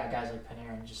 Because you got guys like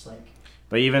Panarin, just like.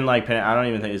 But even I don't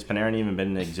even think, has Panarin even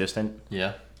been existent?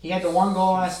 Yeah. He had the 1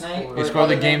 goal last night. He scored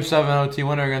the Game 7 OT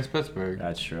winner against Pittsburgh.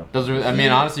 That's true.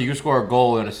 Honestly, you can score a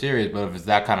goal in a series, but if it's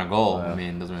that kind of goal, it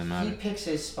doesn't really matter. He picks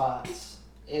his spots.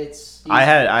 He's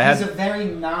a very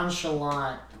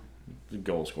nonchalant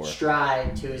goal scorer.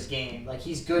 Stride to his game.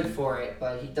 He's good for it,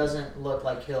 but he doesn't look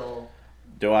like he'll.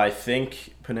 Do I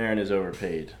think Panarin is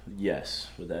overpaid? Yes,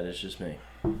 but that is just me.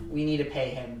 We need to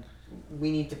pay him.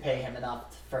 We need to pay him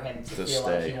enough for him to feel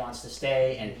like he wants to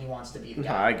stay and he wants to be the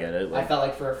guy. I get it. I felt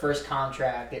like for a first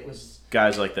contract, it was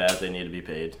guys like that. They need to be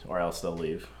paid, or else they'll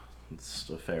leave. It's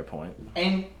a fair point.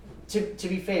 And to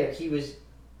be fair, he was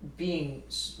being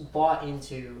bought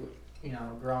into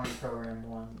growing program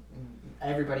one.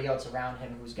 Everybody else around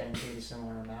him who was getting paid a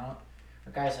similar amount.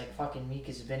 For guys like fucking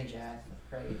Mika Zibanejad,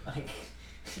 right?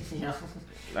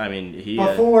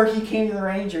 Before he came to the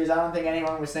Rangers, I don't think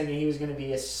anyone was thinking he was going to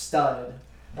be a stud.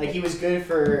 He was good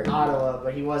for Ottawa,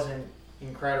 but he wasn't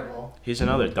incredible. He's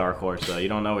another dark horse, though. You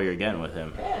don't know what you're getting with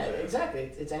him. Yeah,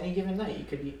 exactly. It's any given night. It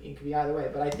could be either way.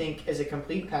 But I think as a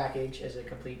complete package, as a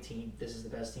complete team, this is the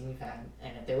best team we've had.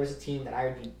 And if there was a team that I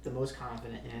would be the most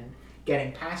confident in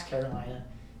getting past Carolina,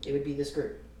 it would be this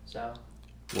group. So.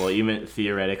 Well, even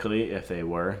theoretically, if they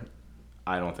were,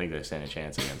 I don't think they stand a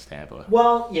chance against Tampa.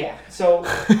 Well, yeah. So,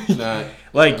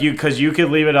 because you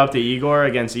could leave it up to Igor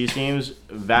against these teams,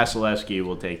 Vasilevsky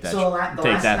will take that. The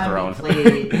take last that time throne.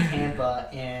 we played Tampa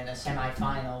in a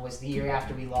semifinal was the year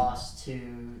after we lost to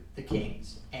the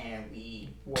Kings, and we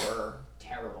were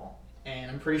terrible. And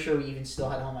I'm pretty sure we even still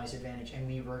had home ice advantage, and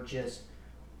we were just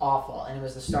awful. And it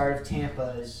was the start of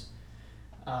Tampa's,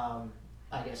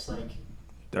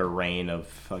 their reign of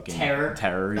fucking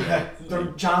terror. Yeah.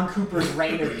 John Cooper's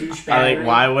reign of douchebaggery.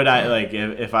 Why would I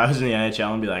if I was in the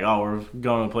NHL and be like, oh, we're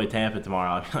going to play Tampa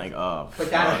tomorrow? I'd be like, oh. But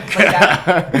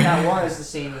that was the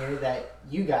same year that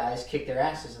you guys kicked their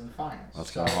asses in the finals.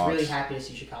 Let's go Hawks. Hawks. I'm really happy to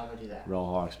see Chicago do that. Roll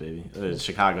Hawks, baby.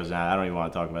 Chicago's not. I don't even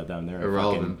want to talk about them. They're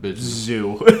irrelevant a fucking bitches.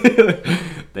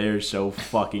 Zoo. They're so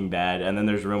fucking bad. And then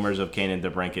there's rumors of Kane and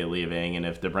DeBrincat leaving, and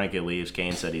if DeBrincat leaves,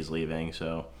 Kane said he's leaving.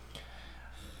 So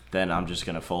then I'm just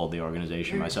gonna fold the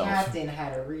organization myself. Your captain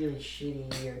had a really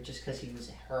shitty year just because he was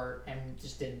hurt and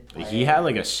just didn't play. He had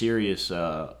like a serious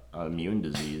immune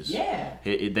disease. Yeah.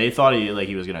 They thought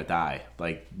he was gonna die.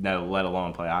 Like, no, let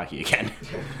alone play hockey again.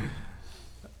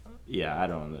 Yeah, I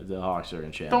don't know. The Hawks are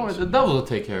in shambles. Don't worry, the Devils will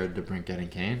take care of DeBrincat and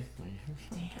Kane.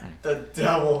 The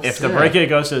Devils. If the Brinket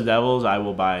goes to the Devils, I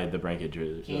will buy the Brinket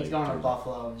jersey. Kane's going to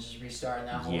Buffalo and just restarting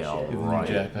that whole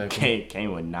shit. Right.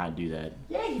 Kane would not do that.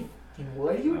 Yeah, he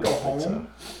would. He would go home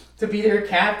to be their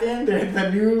captain, the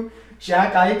new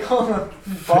Jack Eichel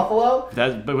of Buffalo.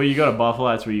 But when you go to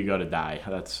Buffalo, that's where you go to die.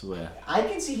 That's I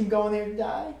can see him going there to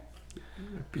die.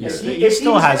 He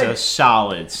still has a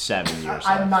solid 7 years.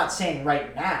 I'm not saying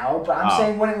right now, but I'm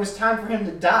saying when it was time for him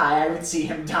to die, I would see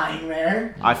him dying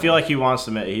there. I feel like he wants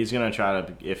to. He's gonna try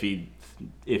to. If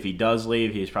he does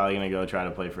leave, he's probably gonna go try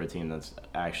to play for a team that's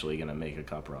actually gonna make a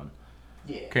cup run.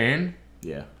 Yeah. Kane?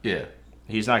 Yeah. Yeah.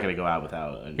 He's not gonna go out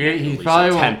without he's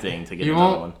probably attempting to get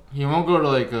another one. He won't go to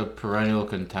like a perennial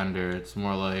contender. It's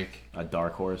more like A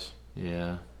dark horse.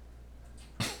 Yeah.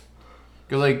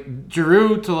 Cause like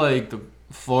Giroux to like the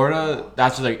Florida,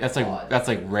 that's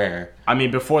like rare. I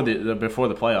mean, before the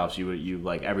playoffs, you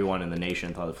like everyone in the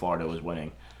nation thought that Florida was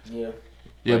winning. Yeah.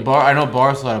 Yeah, I know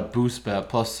Barca had a boost bet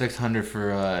plus 600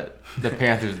 for the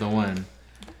Panthers to win.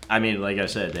 I mean, like I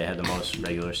said, they had the most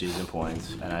regular season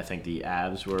points, and I think the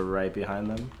Avs were right behind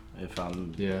them, if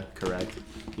I'm correct.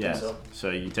 Yeah. So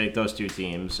you take those two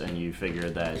teams, and you figure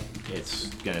that it's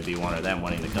going to be one of them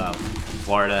winning the cup.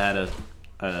 Florida had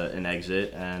an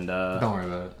exit, and don't worry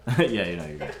about it. yeah,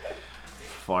 you're good.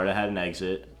 Florida had an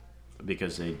exit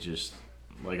because they just,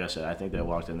 like I said, I think they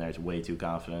walked in there way too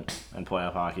confident, and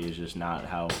playoff hockey is just not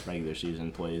how regular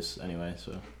season plays anyway.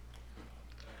 So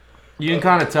you can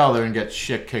kind of tell they're gonna get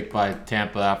shit kicked by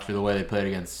Tampa after the way they played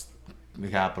against the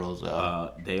Capitals.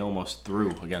 They almost threw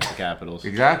against the Capitals.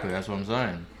 Exactly, that's what I'm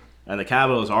saying. And the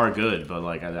Capitals are good, but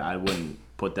like I wouldn't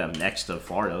put them next to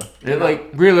Florida.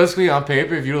 Like realistically, on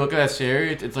paper, if you look at that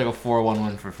series, it's like a 4-1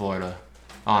 win for Florida.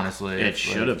 Honestly, it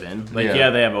should have been. Like, they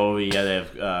have Ovi, they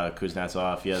have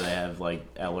Kuznetsov, they have like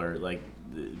Eller, like,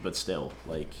 but still,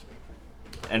 like,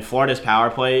 and Florida's power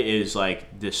play is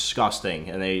like disgusting,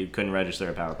 and they couldn't register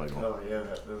a power play goal. Oh yeah,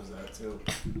 there was that too.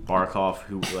 Barkov,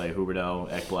 Huberdeau,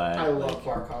 Ekblad. I love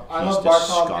Barkov. I love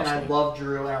Barkov, and I love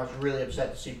Giroux, and I was really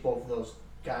upset to see both of those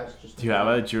guys just. Do you have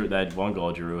that one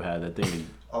goal Giroux had? That thing.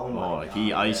 Oh my God,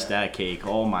 he iced that cake.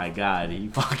 Oh my God, he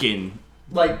fucking.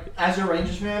 Like, as a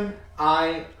Rangers fan,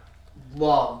 I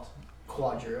loved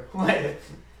Claude Giroux. Like,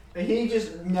 he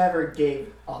just never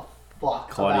gave a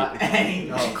fuck about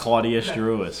anything. Claudius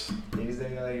Giroux. He's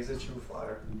a true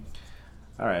flyer.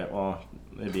 All right, well,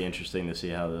 it'd be interesting to see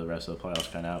how the rest of the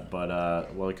playoffs pan out.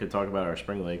 But, we could talk about our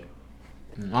spring league.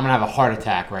 I'm going to have a heart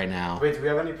attack right now. Wait, do we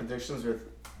have any predictions with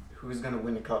who's going to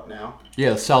win the cup now? Yeah,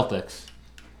 the Celtics.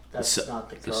 That's not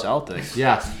the cup. The Celtics?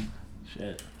 Yes.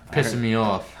 Shit. Pissing me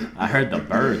off. I heard the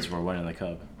Birds were winning the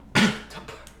cup.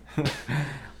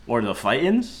 Or the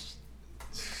Fightins?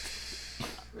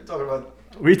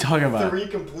 We're talking about three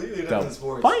completely different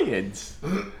sports. Fightins.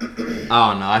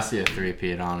 Oh no, I see a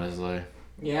three-peat, honestly.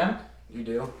 Yeah? You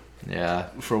do? Yeah.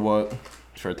 For what?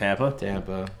 For Tampa?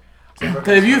 Tampa.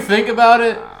 If you think about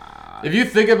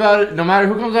it, no matter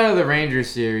who comes out of the Rangers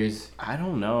series, I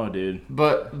don't know, dude.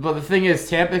 But the thing is,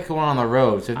 Tampa can win on the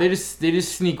road. So if they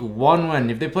just sneak one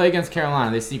win, if they play against Carolina,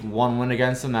 they sneak one win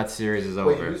against them, that series is over.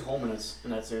 Wait, who's home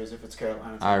in that series if it's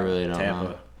Carolina? I really don't Tampa.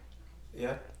 know.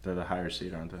 Yeah? They're the higher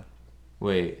seed, aren't they?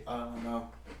 Wait. I don't know.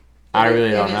 I really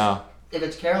don't know. If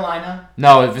it's Carolina.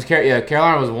 No, if it's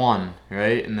Carolina was 1,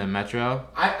 right, in the Metro.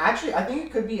 I think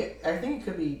it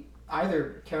could be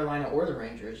either Carolina or the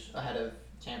Rangers ahead of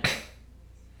Tampa.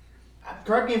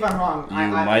 Correct me if I'm wrong. You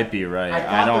might be right.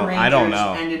 I don't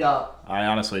know. Ended up. I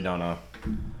honestly don't know.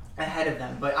 Ahead of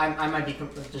them, but I might be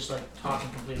just like talking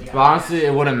completely. But honestly,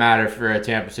 it wouldn't matter for a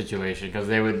Tampa situation because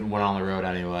they would win on the road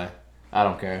anyway. I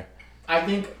don't care. I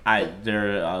think.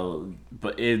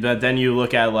 But then you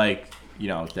look at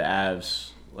the Avs.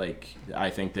 Like, I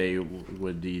think they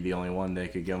would be the only one they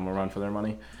could give them a run for their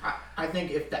money. I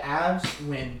think if the Avs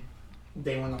win,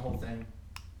 they win the whole thing.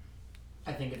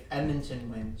 I think if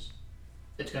Edmonton wins,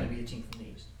 it's going to be a team from the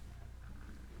East.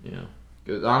 Yeah.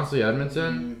 Because honestly,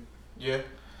 Edmonton... Yeah.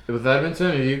 With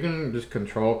Edmonton, if you can just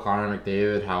control Connor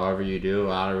McDavid however you do,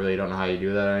 I really don't know how you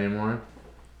do that anymore.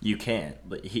 You can't.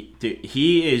 But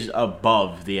he is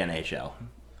above the NHL.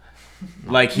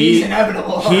 Like, he's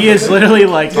inevitable. He is literally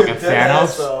like fucking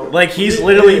Thanos. Like, he's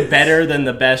literally better than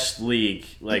the best league,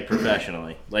 like,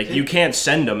 professionally. Like, you can't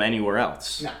send him anywhere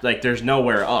else. No. Like, there's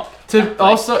nowhere up.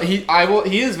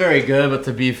 He is very good, but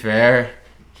to be fair,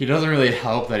 He doesn't really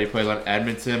help that he plays on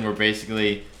Edmonton, where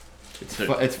basically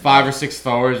it's 5 or 6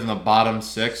 forwards and the bottom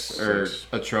 6 are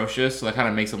atrocious. So that kind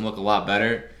of makes him look a lot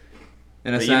better.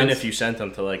 But even if you sent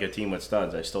him to like a team with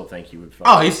studs, I still think he would.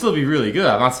 He'd still be really good.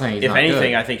 I'm not saying he's not good. If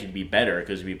anything, I think he'd be better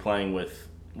because he'd be playing with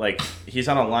he's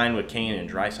on a line with Kane and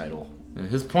Draisaitl.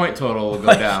 His point total will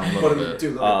go down a little bit.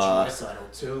 Dude, look at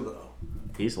Draisaitl too, though.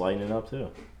 He's lighting up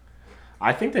too.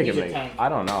 I think they could make. I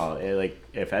don't know.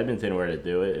 If Edmonton were to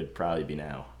do it, it'd probably be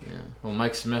now. Yeah. Well,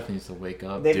 Mike Smith needs to wake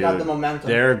up. They've got the momentum.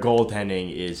 Their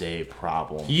goaltending is a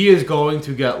problem. He is going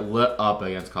to get lit up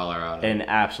against Colorado. An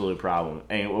absolute problem.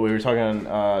 And we were talking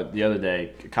the other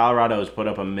day. Colorado has put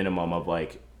up a minimum of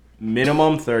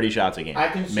 30 shots a game. I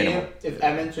can see if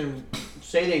Edmonton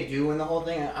say they do win the whole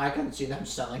thing. I can see them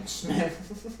selling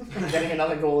Smith and getting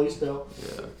another goalie still.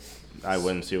 Yeah. I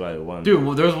wouldn't see why they won.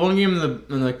 Dude, there was one game in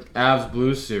the Avs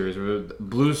Blues series where the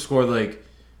Blues scored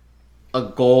a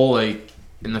goal in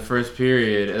the first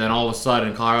period, and then all of a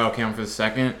sudden Colorado came for the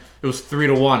second. It was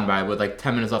 3-1 with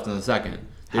 10 minutes left in the second.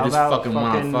 They just fucking went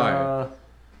on fire.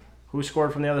 Who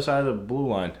scored from the other side of the blue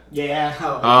line? Yeah.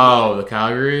 Oh, the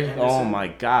Calgary? Anderson? Oh my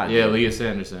God. Yeah, Elias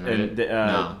Anderson. Right? And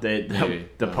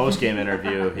the post game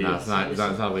interview. No, it's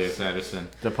not Elias Anderson.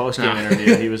 The post game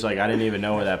interview, he was like, I didn't even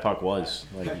know where that puck was.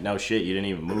 No shit, you didn't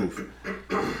even move.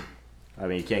 I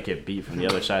mean, you can't get beat from the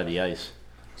other side of the ice.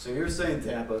 So you're saying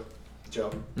Tampa,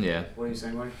 Joe? Yeah. What are you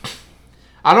saying, Mike?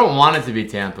 I don't want it to be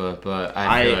Tampa, but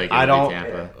I feel like it'll be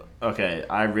Tampa. Okay,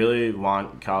 I really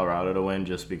want Colorado to win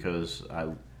just because I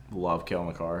love Cale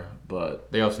Makar,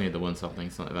 but they also need to win something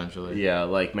eventually. Yeah,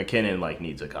 McKinnon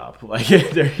needs a cup.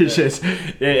 There's just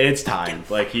it's time.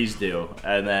 He's due.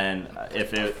 And then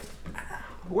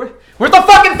where's the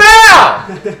fucking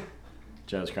foul?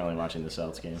 Joe's currently watching the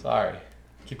Celtics game. Sorry,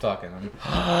 keep talking.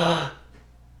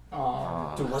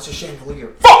 Dude, what's a chandelier?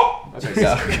 Fuck!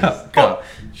 Okay, go.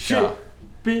 Shit,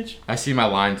 bitch. I see my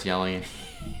lines yelling.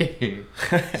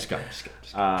 Just go.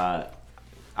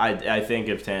 I think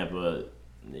if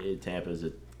Tampa's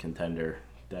a contender,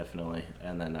 definitely.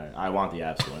 And then I want the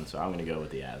Avs to win, so I'm going to go with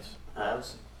the Avs.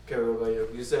 Avs? Okay, what about you?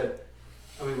 You said,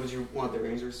 would you want the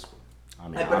Rangers?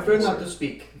 I prefer not to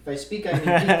speak. If I speak, I mean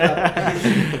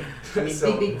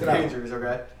big trouble. Rangers,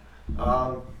 okay.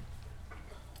 I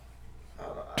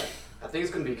think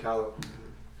it's going to be Colorado.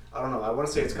 I don't know. I want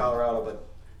to say it's Colorado, but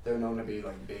they're known to be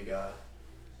big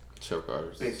choke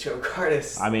artists. Big choke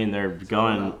artists. I mean, they're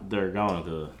going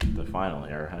to the final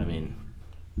here. I mean,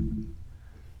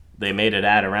 they made it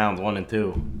at rounds 1 and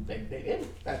 2. They did.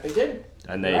 That they did.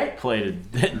 And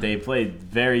they played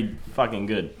very fucking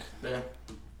good. Yeah.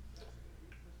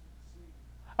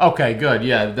 Okay, good.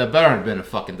 Yeah, that better have been a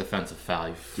fucking defensive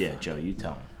foul. Yeah, Joe, you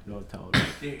tell him. Go tell him.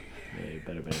 Yeah, you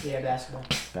better be. Yeah, basketball.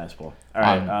 Basketball. All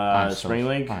right, Spring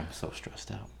League. I'm so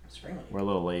stressed out. Spring League. We're a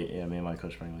little late. Yeah, me and my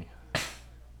coach Spring League.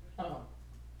 Oh.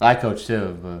 I coach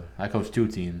too, but I coach 2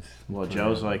 teams. Well,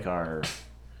 Joe's our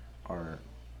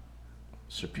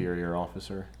superior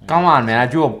officer. Come on, man. I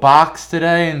drew a box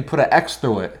today and put an X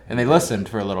through it, and they listened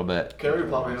for a little bit. Cary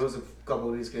probably knows a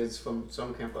couple of these kids from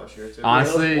summer camp last year, too.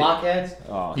 Honestly, blockheads?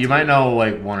 You might know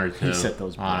 1 or 2. He said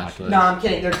those honestly. No, I'm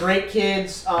kidding. They're great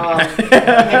kids.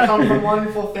 They come from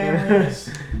wonderful families.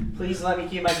 Please let me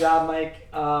keep my job, Mike.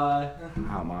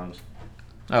 Moms.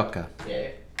 Okay. Yeah.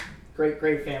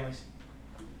 Great families.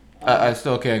 I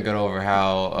still can't get over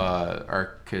how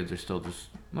our kids are still just.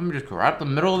 Let me just go right up the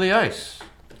middle of the ice.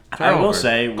 I will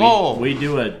say we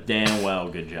do a damn well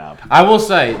good job. I will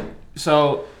say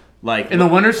so. In the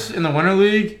winter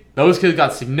league, those kids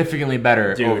got significantly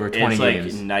better over 20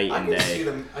 games. Night and day.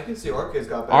 I can see our kids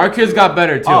got better. Our kids got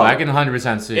better too. I can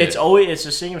 100% see it. It's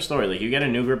the same story. You get a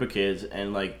new group of kids,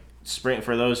 and spring.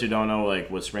 For those who don't know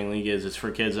what spring league is, it's for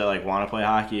kids that want to play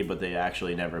hockey, but they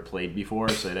actually never played before,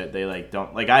 so that they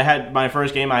don't. I had my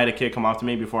first game. I had a kid come up to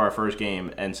me before our first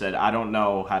game and said, "I don't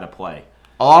know how to play."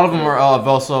 A lot of them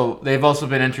they've also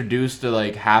been introduced to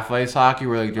half ice hockey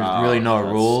where there's really no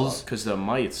rules because the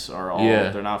mites are all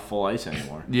they're not full ice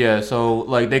anymore. Yeah, so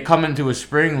they come into a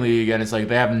spring league and it's they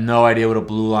have no idea what a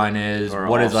blue line is, or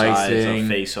what is icing,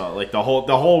 face off. The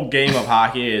whole game of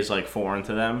hockey is foreign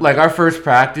to them. Our first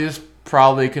practice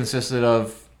probably consisted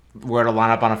of where to line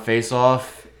up on a face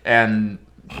off and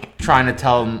trying to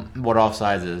tell them what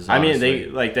offsides is.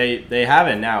 Honestly. I mean they have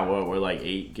it now. We're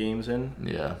 8 games in.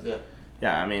 Yeah.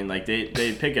 Yeah, I mean,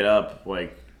 they pick it up,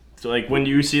 so, when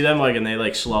you see them, and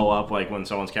they, slow up, when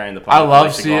someone's carrying the puck. I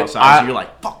love seeing it. You're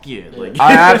like, fuck yeah.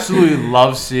 I absolutely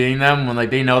love seeing them when,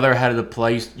 they know they're ahead of the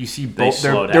play. You see both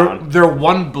their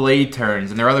one blade turns,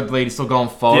 and their other blade is still going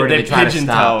forward, they and they try to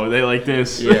stop. They like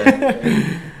this.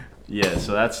 Yeah. Yeah,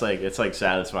 so that's like it's like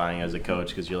satisfying as a coach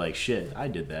because you're like, shit, I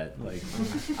did that. Like,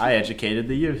 I educated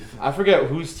the youth. I forget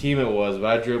whose team it was, but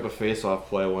I drew up a face-off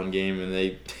play one game, and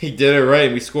they did it right,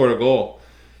 and we scored a goal.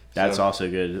 That's also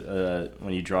good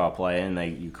when you draw a play and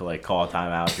you could like call a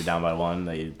timeout if you're down by one.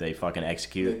 They fucking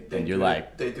execute, and you're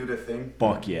like, they do the thing.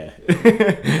 Fuck yeah. Don't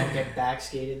get back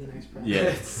skated the next practice.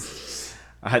 Yeah.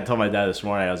 I had told my dad this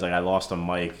morning. I was like, I lost a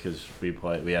mic because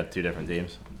we have two different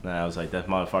teams. And I was like, that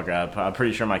motherfucker. I'm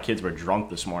pretty sure my kids were drunk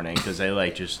this morning because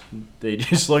they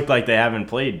just looked like they haven't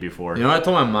played before. You know what I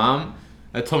told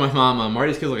my mom?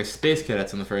 Marty's kids look like space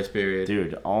cadets in the first period.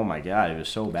 Dude, oh my god, it was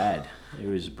so bad. It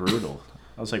was brutal.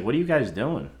 I was like, what are you guys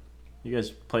doing? You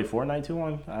guys play Fortnite too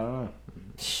long? I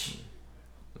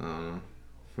don't know.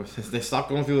 They stopped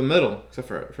going through the middle, except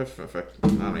for I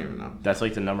don't even know. That's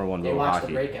like the number one rule of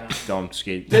hockey. Don't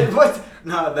skate. What?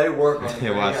 No, they work on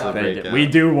They watch the breakout. We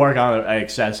do work on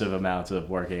excessive amounts of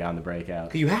working on the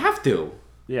breakout. You have to.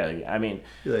 Yeah, I mean,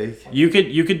 you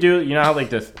could do. You know how like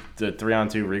the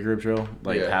 3-on-2 regroup drill,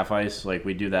 like half ice, like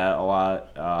we do that a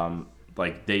lot.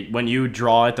 Like when you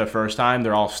draw it the first time,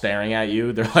 they're all staring at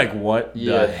you. They're like, "What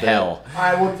the hell?" All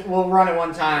right, we'll run it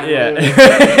one time. Yeah,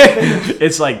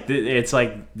 it's like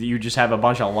you just have a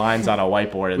bunch of lines on a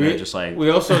whiteboard, and they're just like.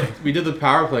 We did the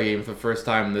power play game for the first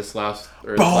time this last.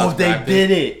 Bro, they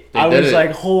did it. I was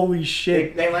like, "Holy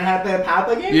shit!" They learned how to play a power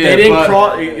play game. Yeah, they didn't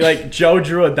draw. Like Joe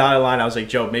drew a dotted line. I was like,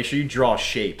 "Joe, make sure you draw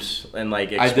shapes and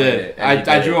like." I did.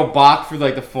 I drew a box for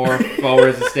like the 4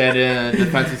 forwards to stand in and the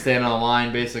defense to stand on the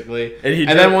line, basically. And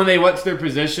then when they went to their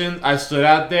position, I stood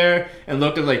out there and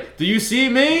looked at like, do you see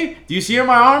me? Do you see where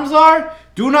my arms are?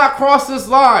 Do not cross this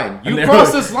line. You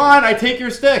cross this line, I take your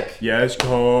stick. Yes,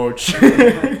 coach.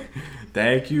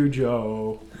 Thank you,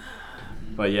 Joe.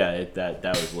 But yeah, that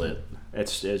was lit.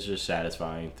 It's just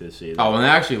satisfying to see that. Oh, when they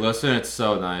actually listen, it's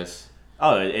so nice.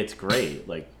 Oh, it's great.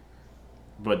 Like,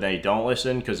 but they don't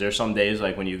listen because there's some days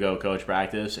like when you go coach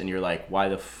practice and you're like, why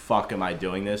the fuck am I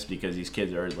doing this? Because these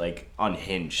kids are like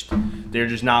unhinged. They're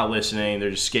just not listening. They're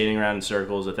just skating around in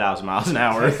circles 1,000 miles an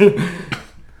hour.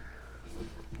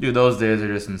 Dude, those days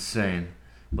are just insane.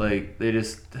 Like they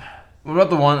just. What about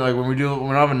the one like when we don't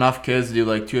have enough kids to do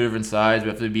like 2 different sides?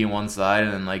 We have to be on one side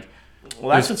and then like.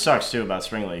 Well, that's what sucks too about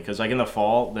spring league because like in the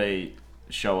fall they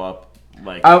show up.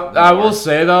 Like I will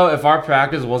say though, if our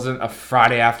practice wasn't a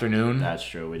Friday afternoon, that's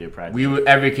true. We do practice.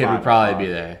 Every kid would probably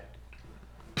be there.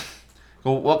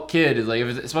 Well, what kid is like,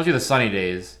 especially the sunny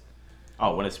days?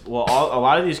 Oh, when it's a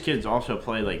lot of these kids also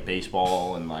play like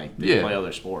baseball and like they play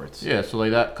other sports. Yeah, so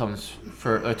like that comes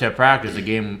for to practice.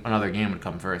 Another game would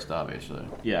come first, obviously.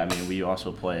 Yeah, I mean we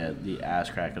also play at the ass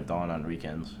crack of dawn on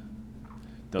weekends.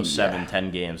 Those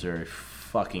 7-10 games are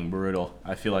fucking brutal.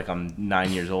 I feel like I'm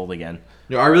 9 years old again.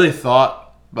 I really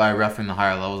thought by reffing the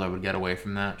higher levels I would get away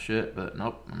from that shit, but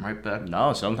nope, I'm right back.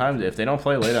 No, sometimes if they don't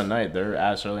play late at night, they're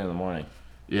ass early in the morning.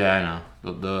 Yeah, I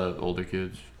know. The older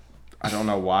kids. I don't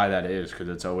know why that is, because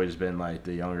it's always been like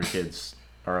the younger kids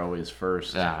are always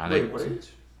first. Yeah, what age?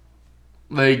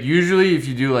 Like usually if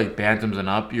you do like bantams and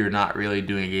up, you're not really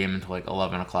doing a game until like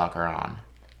 11 o'clock or on.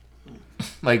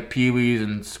 Like peewees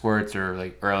and squirts are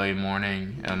like early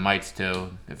morning, and mites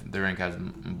too. If the rink has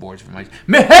boards for mites.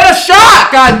 Hit a shot!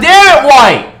 God damn it,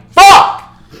 White!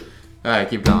 Fuck! Alright,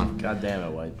 keep going. God damn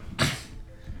it, White.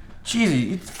 Jeez,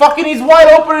 he's wide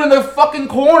open in the fucking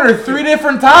corner 3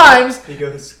 different times. He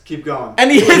goes, keep going. And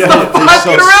he hits the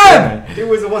fucking rim! He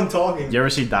was the one talking. You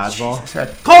ever see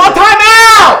Dodgeball? Call a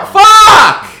timeout!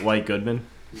 Fuck! White Goodman?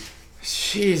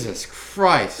 Jesus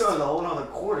Christ. Still in the whole other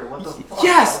quarter. What the fuck?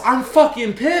 Yes, I'm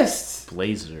fucking pissed.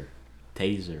 Blazer.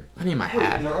 Taser. I need my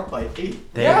hat. They're up by 8.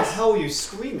 What the Yes. hell are you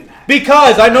screaming at?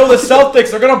 Because I know the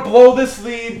Celtics are going to blow this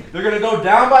lead. They're going to go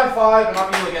down by 5, and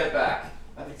I'm going to get it back.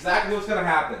 That's exactly what's going to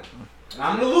happen. And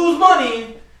I'm going to lose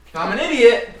money. I'm an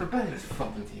idiot for betting this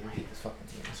fucking team. I hate this fucking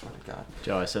team. I swear to God.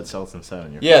 Joe, I said Celtics in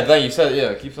 7. Yeah, thank you.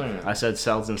 Said keep saying it. I said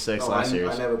Celtics in 6 last year.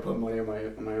 I never put money on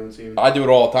my own team. I do it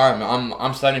all the time.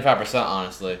 I'm 75%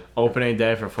 honestly. Opening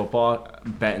day for football,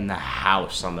 betting the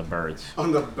house on the Birds.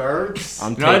 On the Birds?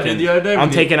 I'm You know what I did the other day?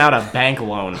 taking out a bank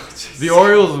loan. The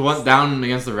Orioles went down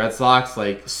against the Red Sox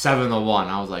like 7-1.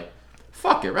 I was like,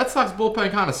 fuck it. Red Sox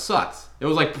bullpen kind of sucks. It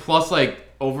was like plus like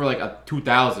over like a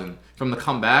 2,000 from the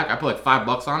comeback. I put like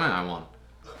 $5 on it and I won.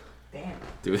 Damn.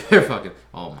 Dude, they're fucking.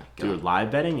 Oh my god. Dude,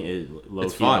 live betting is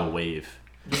low-key fun. a wave.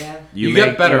 Yeah. You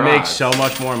get better You make odds. so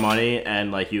much more money,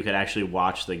 and like you could actually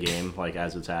watch the game like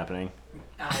as it's happening.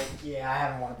 I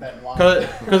haven't won a bet in a while.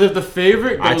 Because if the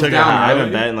favorite goes down I haven't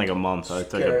early- bet in like a month. I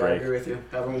took Cary, a I break. agree with you.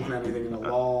 Haven't won anything in a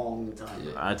long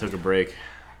time. I took a break.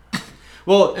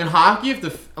 Well, in hockey,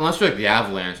 unless you're like the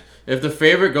Avalanche, if the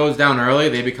favorite goes down early,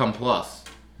 they become plus.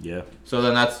 Yeah. So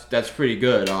then that's pretty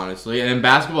good, honestly. And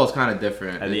basketball is kind of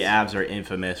different. And the Avs are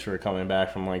infamous for coming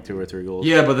back from like 2 or 3 goals.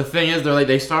 Yeah, but the thing is,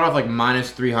 they start off like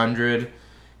minus 300,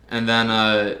 and then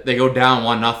they go down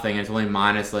 1-0, and it's only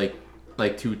minus like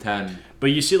 210.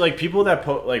 But you see, like people that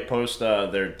post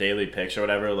their daily picks or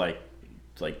whatever, like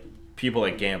people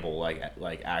that gamble,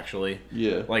 like actually,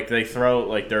 yeah, like they throw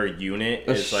like their unit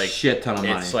is like shit ton of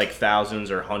money. It's like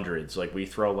thousands or hundreds. Like we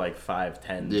throw like 5,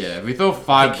 10. Yeah, if we throw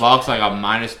 $5 like a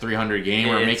minus 300 game,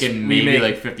 we're making maybe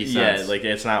like 50 cents. Yeah, like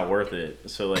it's not worth it.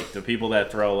 So like the people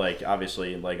that throw like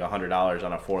obviously like $100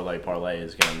 on a 4-leg parlay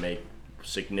is gonna make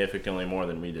significantly more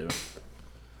than we do.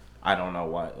 I don't know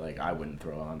what. Like I wouldn't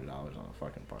throw $100 on a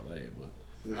fucking parlay, but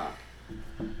nah.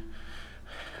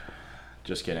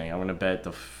 Just kidding. I'm gonna bet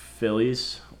the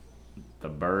Phillies, the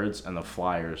Birds, and the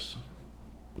Flyers.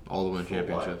 All to win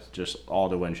championships. Just all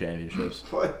to win championships.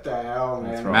 What the hell,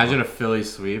 man? Imagine a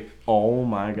Phillies sweep. Oh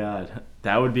my god.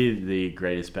 That would be the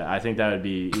greatest bet. I think that would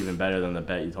be even better than the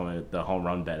bet you told me, the home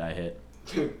run bet I hit.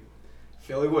 Dude,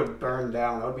 Philly would burn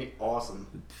down. That would be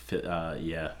awesome.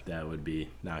 Yeah, that would be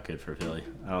not good for Philly.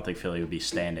 I don't think Philly would be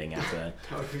standing after that.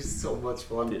 That would be so much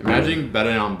fun. Imagine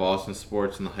betting on Boston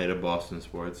sports in the height of Boston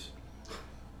sports.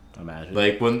 Imagine.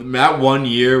 Like when that 1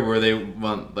 year where they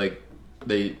went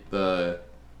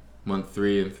went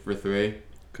 3 for 3.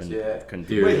 Couldn't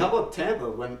do Wait, how about Tampa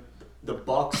when the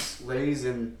Bucks, Rays,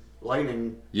 and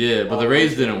Lightning? Yeah, but the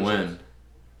Rays didn't win.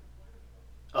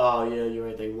 Oh yeah, you're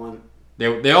right. They won.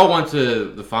 They all went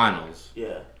to the finals.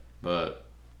 Yeah. But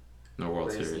no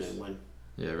World Rays Series. didn't win.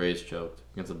 Yeah, Rays choked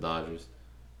against the Dodgers.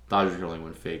 Dodgers can only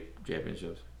win fake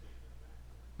championships.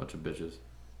 Bunch of bitches.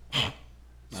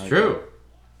 It's true.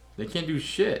 They can't do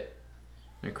shit.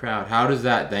 The crowd. How does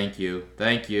that? Thank you.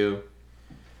 Thank you.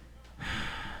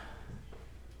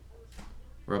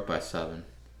 We're up by 7.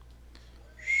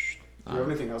 Do you have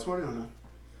anything else for it or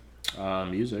no?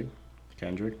 Music.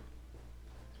 Kendrick.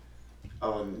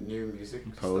 Oh, new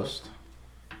music. Post.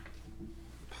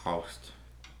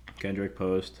 Kendrick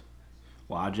Post.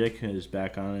 Logic is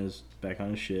back on his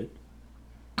shit.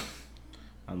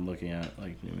 I'm looking at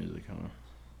like new music coming.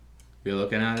 You're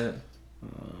looking at it?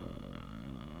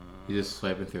 He's just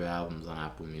swiping through albums on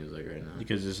Apple Music right now.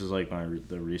 Because this is like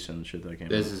the recent shit that came out.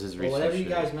 This is his recent whatever you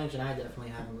shit. guys mentioned, I definitely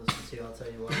haven't listened to. I'll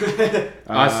tell you what.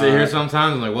 I sit here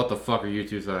sometimes and like, what the fuck are you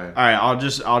two saying? All right, I'll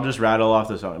just rattle off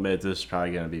the song. But this is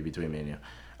probably gonna be between me and you.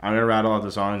 I'm gonna rattle off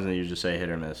the songs and you just say hit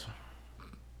or miss.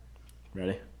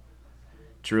 Ready?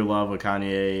 True Love with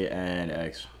Kanye and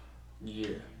X. Yeah.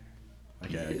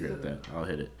 Okay, I agree with that. I'll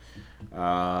hit it.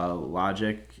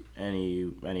 Logic, any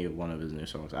one of his new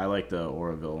songs. I like the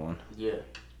Oroville one. Yeah.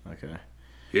 Okay.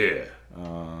 Yeah.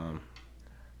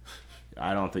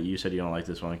 I don't think you said you don't like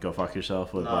this one. Go Fuck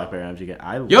Yourself with Blackberry MGK.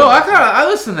 I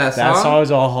listen to that song. That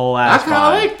song's a whole ass. I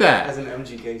kind of like that. As an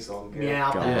MGK song.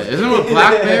 Yeah. Isn't it with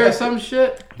Blackberry or some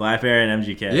shit? Blackberry and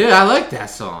MGK. Yeah, I like that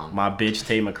song. My bitch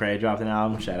Tate McRae dropped an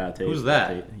album. Shout out Tate. Who's that?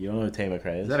 Tate. You don't know who Tate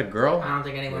McRae is? Is that a girl? I don't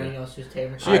think anybody knows who's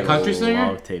Taylor. She a country singer? I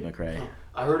love Tate McRae.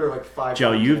 I heard her like 5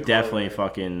 Joe, times. you've definitely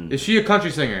fucking... Is she a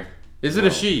country singer? Is it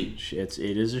a she? It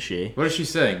is a she. What does she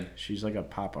sing? She's like a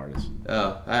pop artist.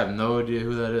 Oh, I have no idea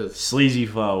who that is. Sleazy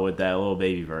Foe with that little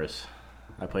baby verse.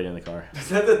 I played it in the car. Is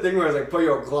that the thing where it's like put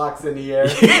your Glocks in the air?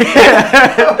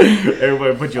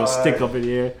 Everybody put your stick up in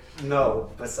the air. No,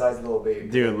 besides Lil Baby.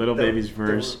 Dude, Lil Baby's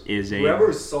verse is a...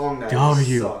 Whoever's song that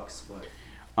W. sucks. But...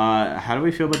 how do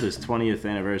we feel about this 20th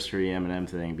anniversary Eminem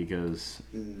thing? Because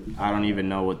I don't even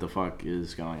know what the fuck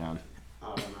is going on. I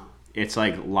don't know. It's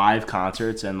like live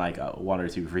concerts and like 1 or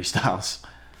 2 freestyles.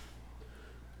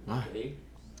 What? Okay.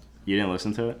 You didn't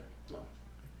listen to it?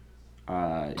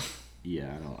 No.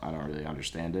 Yeah, I don't really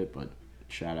understand it, but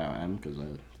shout out M because I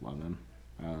love him.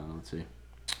 Let's see.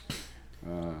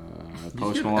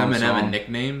 Post Malone Eminem song. a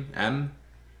nickname? M?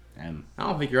 M. I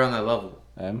don't think you're on that level.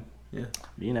 M? Yeah.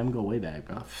 Me and M go way back,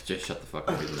 bro. Oh, just shut the fuck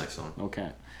up. Read the next song.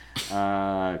 Okay.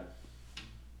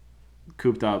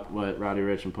 Cooped Up with Roddy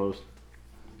Ricch and Post.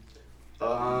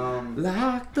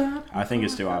 Locked up. I think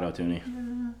it's too auto-tuney.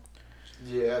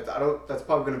 Yeah, that's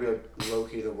probably gonna be like low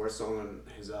key the worst song on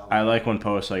his album. I like when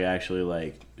Post like actually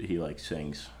like he like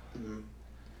sings. Mm-hmm.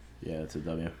 Yeah, it's a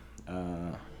W.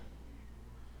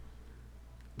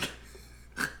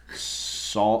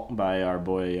 Salt by our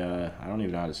boy. I don't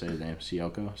even know how to say his name.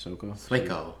 Soko.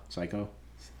 Psycho. Psycho.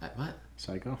 What?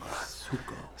 Psycho.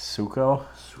 Suko.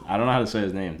 I don't know how to say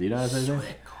his name. Do you know how to say his name?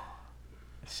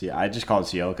 See, I just call it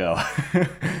Sioko.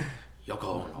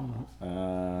 Yoko.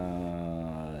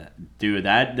 Dude,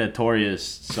 that Notorious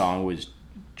song was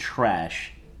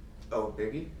trash. Oh,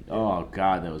 Biggie? Oh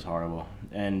god, that was horrible.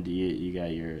 And you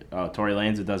got your Tory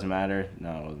Lanez. It doesn't matter.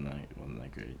 No, it wasn't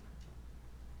that good. great.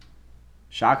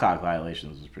 Shot Clock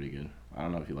Violations was pretty good. I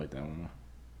don't know if you like that one.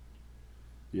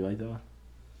 Do you like that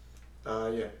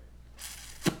one? Yeah.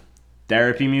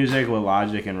 Therapy Music with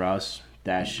Logic and Russ.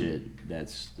 That shit,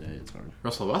 it's hard.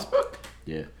 Russell Westbrook?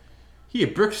 Yeah. He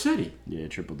at Brick City. Yeah,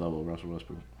 triple-double Russell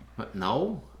Westbrook. What?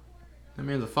 No. That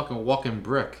man's a fucking walking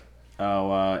brick.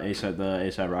 Oh,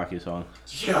 the A$AP Rocky song.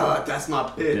 Yeah, that's my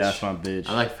bitch. Yeah, that's my bitch.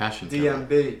 I like Fashion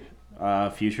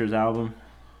DMB. Future's album.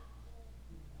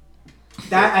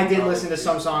 That I did listen to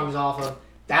some songs off of.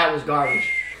 That was garbage.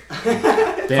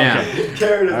 Damn.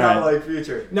 Cary does not Alright. like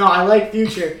Future. No, I like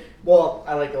Future. Well,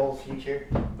 I like the old Future,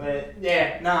 but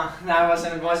yeah, no, I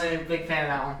wasn't a big fan of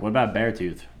that one. What about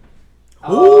Beartooth?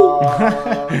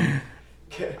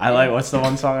 I like. What's the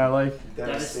one song I like?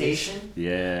 Devastation.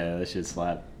 Yeah, that shit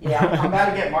slap. Yeah, I'm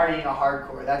about to get Marty into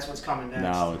hardcore. That's what's coming next.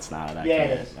 No, it's not.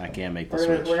 I can't make the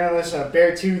We're switch. gonna listen to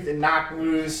Beartooth and Knock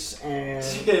Loose and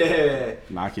Yeah.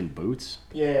 Knocking boots.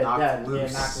 Knocked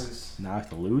Loose. Knock Loose.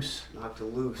 Knocked loose. Knocked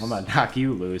loose. I'm gonna knock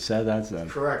you loose. That's them.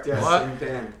 Correct. Yes. What? Same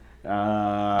band.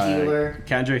 Dealer.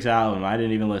 Kendrick's album. I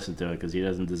didn't even listen to it because he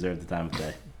doesn't deserve the time of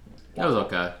day. That was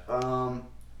okay.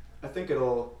 I think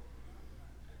it'll.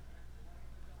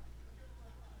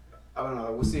 I don't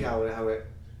know. We'll see how it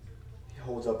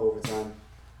holds up over time,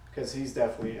 because he's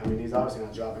definitely. I mean, he's obviously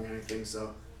not dropping anything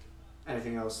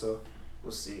else. So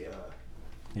we'll see.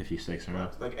 If he sticks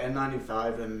around. Like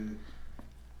N95 and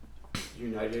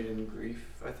United in Grief,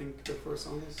 I think the first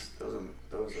song is.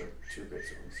 Those are two great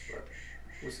songs, but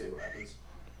we'll see what happens.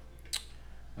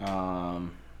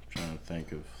 Trying to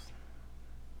think of.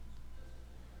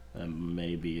 That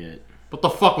may be it. What the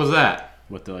fuck was that?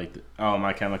 What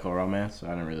My Chemical Romance? I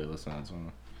didn't really listen to that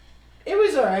song. It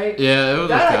was alright. Yeah, it was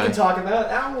that okay. I can talk about.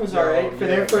 That one was alright for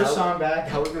their first song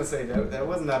back. I was gonna say that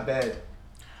wasn't that bad.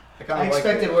 I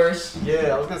expected worse.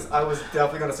 Yeah, I was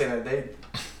definitely gonna say that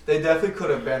they definitely could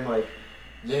have been like,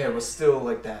 yeah, it was still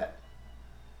like that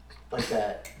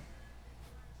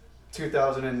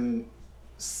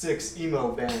 2006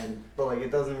 emo band, but like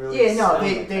it doesn't really. Yeah, no,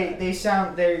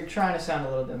 sound they're trying to sound a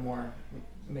little bit more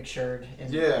matured.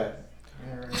 Yeah,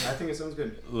 I think it sounds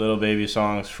good. Little Baby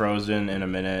songs, Frozen, In a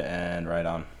Minute, and Right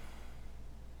On.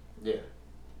 Yeah.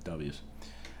 W's.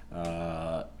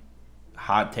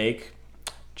 Hot take.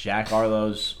 Jack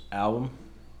Harlow's album.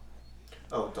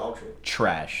 Oh, Dog Trip.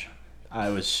 Trash. I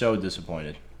was so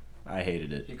disappointed. I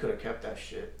hated it. You could have kept that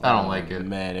shit. I don't like it.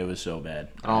 Man, it was so bad.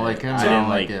 I don't like him. I I didn't don't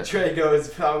like it. Trey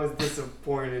goes, I was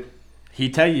disappointed. He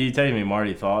texted me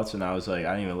Marty thoughts, and I was like,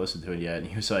 I didn't even listen to it yet. And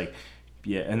he was like,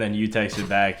 yeah. And then you texted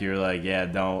back, you were like, yeah,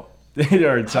 don't.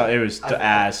 It was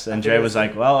ass. And Jay was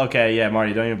like, well, okay, yeah,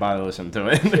 Marty, don't even bother listening to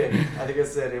it. I think I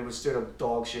said it was straight up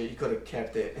dog shit. You could have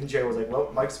kept it. And Jay was like,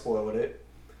 well, Mike spoiled it.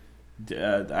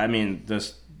 I mean,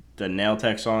 the Nail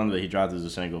Tech song that he dropped as a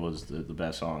single was the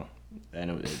best song.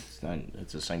 And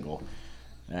it's a single.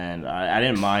 And I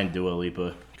didn't mind Dua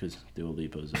Lipa, because Dua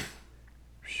Lipa's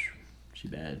she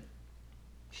bad.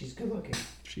 She's good looking.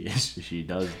 She is. She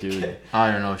does, dude.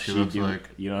 I don't know what she looks like.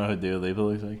 You don't know who Dua Lipa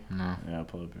looks like? No. Yeah, I'll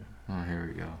pull up here. Oh, here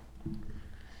we go.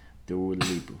 Dua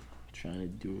Lipa. Trying to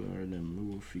do her in a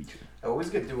movie feature. I always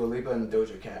get Dua Lipa and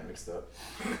Doja Cat mixed up.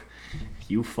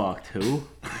 You fucked who?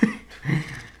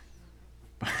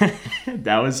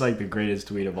 That was like the greatest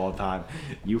tweet of all time.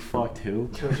 You fucked who?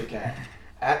 Doja Cat.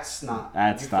 At Snot.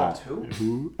 At you Snot. fucked who?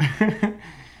 Who?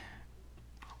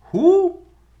 Who?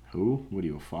 Who? What are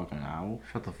you, a fucking owl?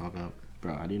 Shut the fuck up.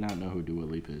 Bro, I do not know who Dua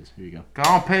Lipa is. Here you go. I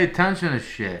don't pay attention to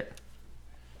shit.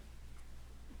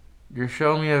 You're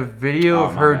showing me a video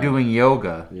of her doing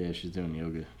yoga. Yeah, she's doing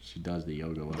yoga. She does the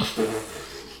yoga well.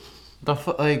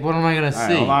 Like, what am I gonna see?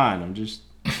 Alright, hold on. I'm just.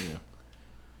 Yeah.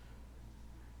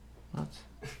 What?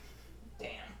 Damn.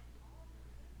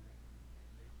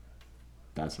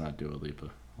 That's not Dua Lipa.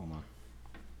 Hold on.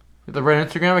 Get the right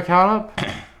Instagram account up?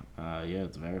 Yeah,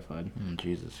 it's verified. Oh,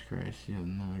 Jesus Christ. You have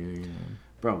no idea your name.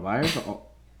 Bro, why is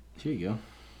Here you go.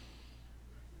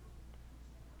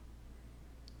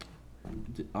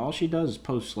 All she does is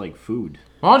post, like, food.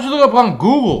 Why don't you look up on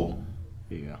Google?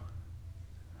 Here you go.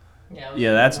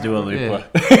 Yeah, that's Dua Lipa.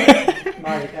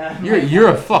 You're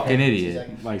a fucking idiot.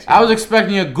 I was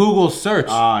expecting a Google search.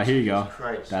 Here you go.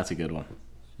 Christ. That's a good one.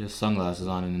 Your sunglasses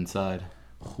on and inside.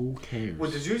 Who cares? Well,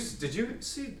 did you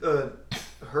see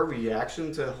her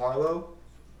reaction to Harlow?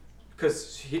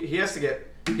 Because he has to get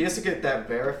that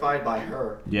verified by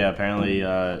her. Yeah, apparently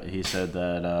he said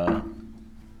that.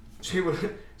 She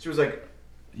was like,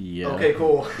 yeah. Okay,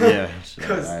 cool. Yeah.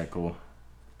 Alright, cool.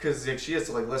 Because like, she has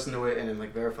to like listen to it and then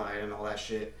like verify it and all that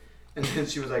shit. And then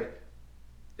she was like,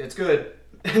 "It's good."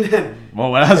 And then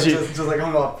well, what else? just like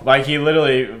hung up. Like he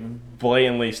literally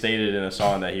blatantly stated in a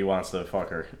song that he wants to fuck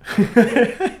her.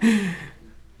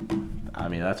 I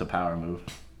mean, that's a power move.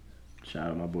 Shout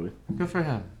out my boy. Good for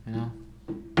him, you know?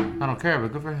 I don't care,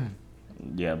 but good for him.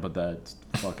 Yeah, but that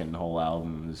fucking whole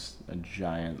album is a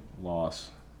giant loss.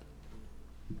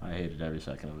 I hated every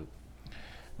second of it.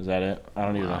 Is that it? I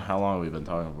don't even know how long we've been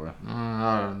talking for.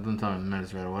 I didn't tell me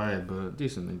minutes right away, but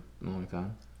decently long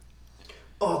time.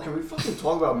 Oh, can we fucking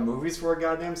talk about movies for a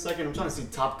goddamn second? I'm trying to see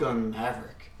Top Gun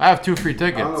Maverick. I have 2 free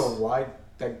tickets. I don't know why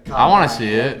that got I want to my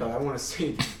see head, it. but I want to see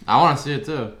it. I want to see it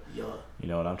too. Yeah. You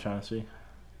know what I'm trying to see?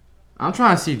 I'm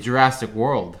trying to see Jurassic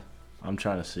World. I'm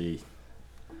trying to see...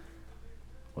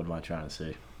 What am I trying to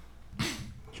see?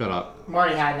 Shut up.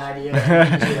 Marty had an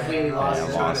idea. He completely lost I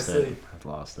it. lost it. I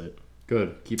lost it.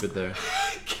 Good. Keep it there.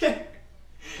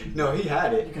 No, he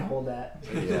had You it. can hold that.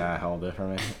 Yeah, I held it for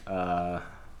me.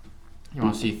 You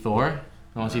want to see Thor?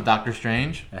 You want to see Doctor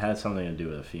Strange? It had something to do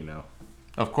with a female.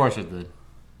 Of course it did.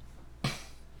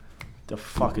 The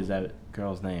fuck is that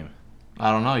girl's name?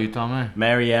 I don't know. You tell me.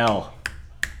 Marielle.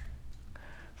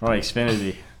 From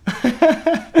Xfinity.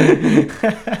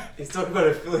 He's talking about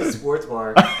a Philly sports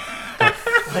bar.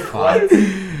 Like what?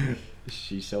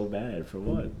 She's so bad for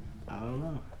what? I don't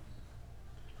know.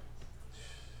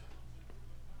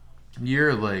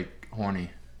 You're like horny.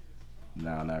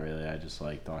 No, not really. I just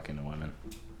like talking to women.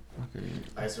 Okay.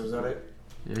 Alright, so was that it?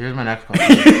 Yeah, here's my next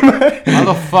question. How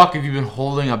the fuck have you been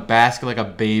holding a basket like a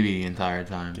baby the entire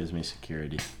time? Gives me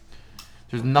security.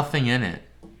 There's nothing in it.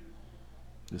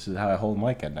 This is how I hold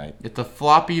Mike at night. It's a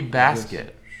floppy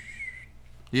basket.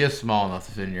 He is small enough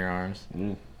to fit in your arms.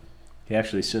 He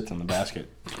actually sits on the basket.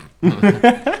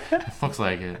 Looks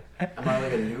like it. Am I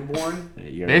like a newborn?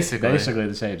 You're Basically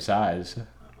the same size.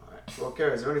 Alright. Well,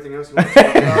 Cary, is there anything else you want to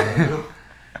talk about?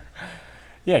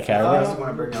 Yeah, Cary, I just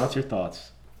want to bring what's up. your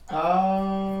thoughts?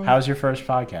 Um, How was your first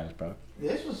podcast, bro?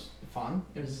 This was fun.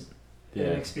 It was Yeah.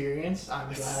 an experience.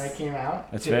 I'm glad I came out.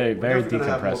 It's very, very We're definitely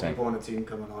gonna have more decompressing. people on the team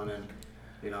coming on, and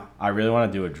you know, I really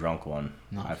want to do a drunk one.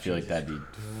 No, I feel like that'd be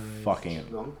fucking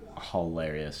drunk.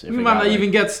 hilarious. If we it might got, not like-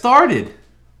 even get started.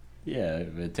 Yeah,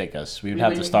 it would take us. We would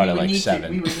have to start at like we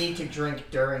 7. would need to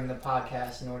drink during the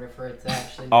podcast in order for it to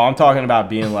actually. Oh, I'm talking about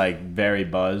being like very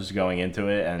buzzed going into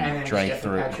it and And then drink just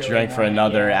through, perpetuate drink for that,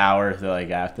 another yeah. hour to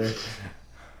like after.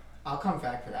 I'll come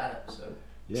back for that episode.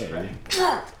 Yeah, really.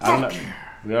 I don't know.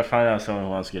 We gotta find out someone who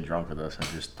wants to get drunk with us and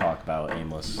just talk about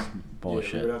aimless Yeah,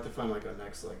 bullshit. we would have to find like a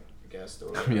next guest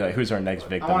or. Be like, who's our next I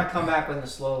victim? want to come back when the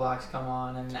Slovaks come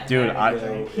on and Dude, have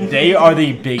a drink. they are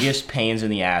the biggest pains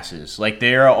in the asses. Like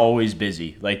they are always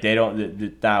busy. Like they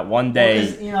don't. That one day. Well,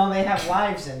 'cause, you know, they have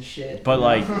lives and shit. But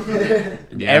like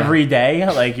every day,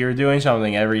 like you're doing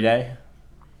something every day.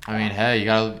 I mean, hey, you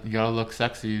gotta look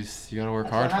sexy. You gotta work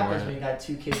That's hard what happens for when it. you got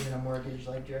 2 kids and a mortgage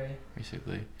like Dre.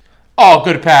 Basically. Oh,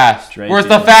 good pass. Dre Where's be-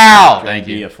 the foul? Dre Thank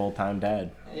be you. a full-time dad.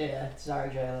 Yeah,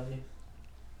 sorry, Dre, I love you.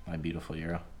 My beautiful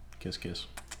hero. Kiss, kiss.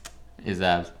 His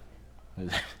abs.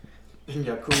 And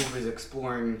Yakub is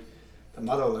exploring the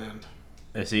motherland.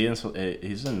 Is he in?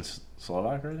 He's in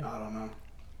Slovak already. I don't know.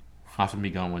 Have to be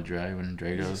going with Dre when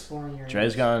Dre He's goes exploring your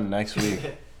Dre's gone next week.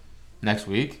 next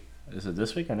week. Is it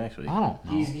this week or next week? I don't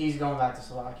know. He's going back to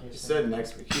Slovakia. He So. said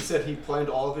next week. He said he planned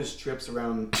all of his trips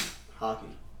around hockey.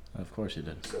 Of course he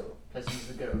did. So Because he's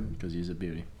the goat. Because he's a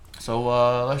beauty. So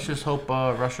let's just hope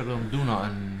Russia don't do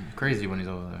nothing crazy when he's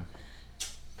over there.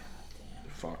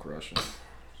 Fuck Russia.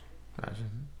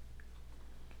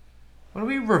 What are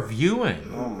we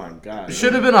reviewing? Oh my god. It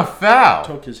should have been a foul.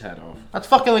 Took his head off. That's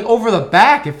fucking like over the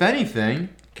back, if anything.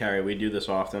 Cary, we do this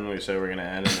often. We say we're gonna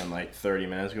end, and then like 30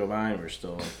 minutes go by, and we're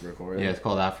still recording. Yeah, it's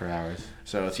called After Hours.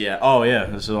 So it's Oh yeah.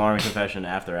 This is Alarming Confession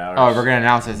After Hours. Oh, we're gonna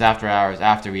announce it's After Hours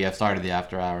after we have started the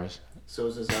After Hours. So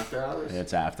is this after hours?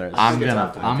 It's after. I'm think it's gonna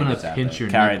after. I'm gonna It's after. pinch your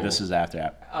Cary, nipple. this is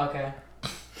after. Okay.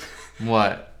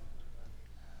 What?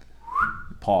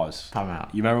 Pause. Time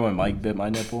out. You remember when Mike bit my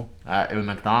nipple? It was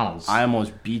McDonald's. I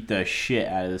almost beat the shit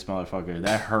out of this motherfucker.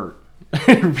 That hurt.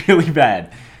 Really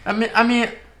bad. I mean,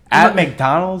 At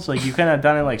McDonald's? Like, you couldn't have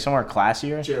done it, like, somewhere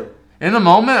classier? Chill. in the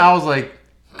moment, I was like,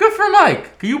 good for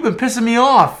Mike. 'Cause you've been pissing me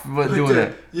off with doing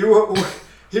it. He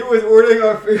was ordering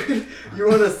our food. You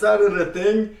were on the side of the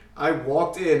thing. I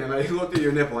walked in and I looked at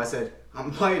your nipple. I said,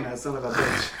 I'm biting that son of a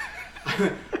bitch.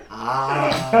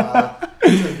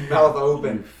 His mouth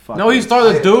open. No, he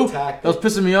started to do. Attacked That was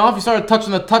pissing me off. He started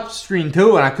touching the touch screen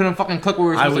too, and I couldn't fucking click where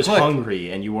we were I supposed was to click.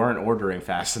 hungry, and you weren't ordering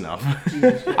fast enough.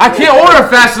 I can't order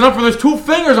fast enough when there's 2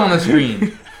 fingers on the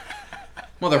screen.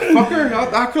 Motherfucker,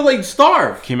 I could like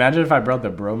starve. Can you imagine if I brought the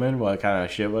broom in? What kind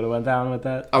of shit would have went down with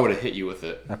that? I would have hit you with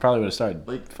it. I probably would have started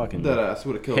Like fucking that ass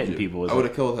would have killed hitting you. people with I it. would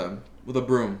have killed him with a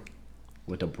broom.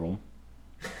 with a broom.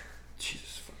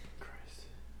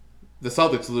 the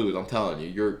Celtics lose, I'm telling you,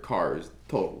 your car is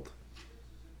totaled.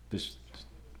 Just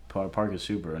park a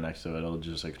Subaru next to it. It'll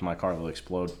just like my car will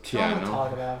explode. Yeah, I don't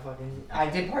talk about fucking. I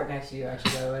did park next to you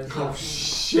actually. By the way. Oh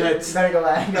shit! You better go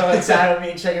inside with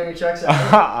me and check out my trucks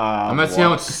out. I'm gonna see how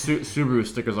much Subaru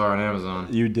stickers are on Amazon.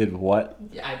 You did what?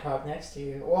 Yeah, I parked next to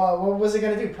you. Well, what was it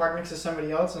gonna do? Park next to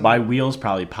somebody else? My wheels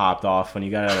probably popped off when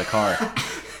you got out of the car.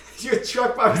 Your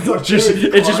truck probably just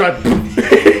went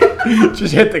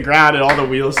just hit the ground and all the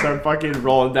wheels start fucking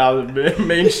rolling down the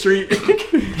main street.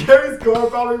 Gary's car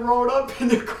probably rolled up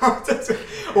and your car just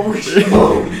oh shit.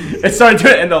 It started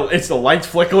doing and it's the lights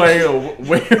flickering,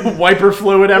 wiper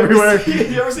fluid everywhere.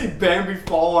 You ever see Bambi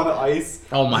fall on ice?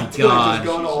 Oh my god. god. Just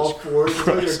going all fours. That's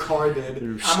what your car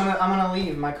did. I'm gonna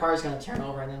leave. My car's gonna turn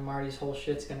over and then Marty's whole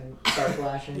shit's gonna start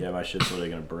flashing. Yeah, my shit's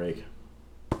literally gonna break.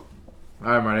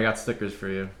 Alright, Marty, I got stickers for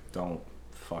you. Don't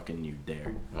fucking you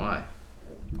dare. Why?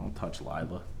 Don't touch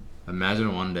Lila.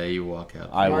 Imagine one day you walk out.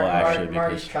 I will actually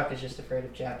Marty's truck is just afraid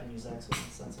of Japanese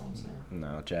accents. That's all I'm saying.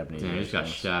 No, Japanese Damn, you just got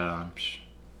accents. shot on.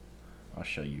 I'll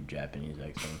show you Japanese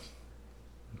accents.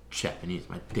 Japanese,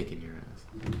 my dick in your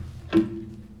ass.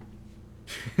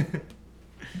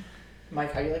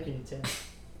 Mike, how you like your new tin?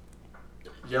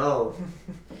 Yo,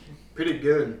 pretty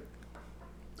good.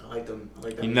 I like them. I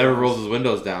like them. He never rolls his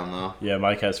windows down though. Yeah,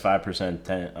 Mike has 5%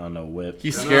 tent on the whip.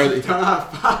 He's scared.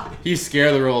 Don't He's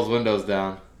scared to roll his windows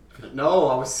down. No,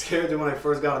 I was scared when I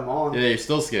first got them on. Yeah, you're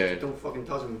still scared. Don't fucking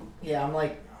touch them. Yeah, I'm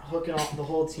like hooking off the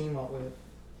whole team up with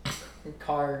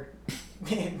car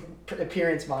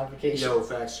appearance modification. Yo,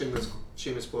 facts.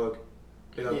 Shameless plug.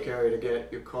 Hit up Cary to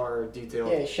get your car detailed.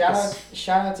 Yeah,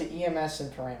 shout out to EMS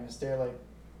and Paramus. They're like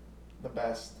the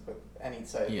best with any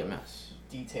type of EMS.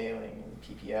 detailing and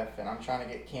PPF. And I'm trying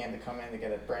to get Cam to come in to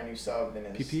get a brand new sub in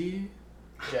his PP?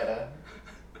 Jetta.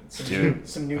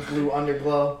 Some new blue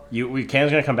underglow.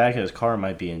 Cam's gonna come back and his car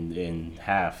might be in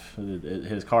half.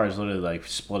 His car is literally like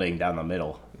splitting down the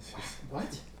middle.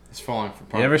 What? It's falling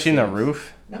from. You ever seen the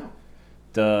roof? No.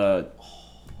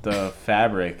 The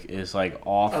fabric is like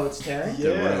off. Oh, it's tearing? The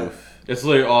roof. It's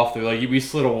literally off there. Like we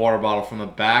slid a water bottle from the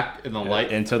back in the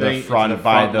light into the front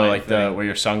by the where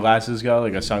your sunglasses go,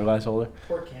 like a sunglass holder.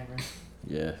 Poor Cameron.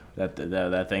 Yeah,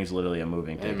 that thing's literally a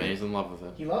moving thing. Hey man, he's in love with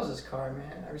it. He loves his car,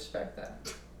 man. I respect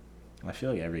that. I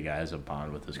feel like every guy has a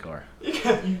bond with his car.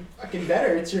 You fucking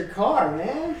better. It's your car,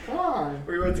 man. Come on.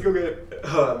 We went to go get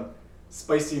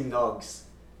spicy nugs,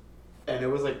 and it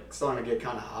was like starting to get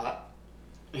kind of hot.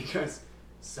 Because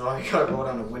so I got to roll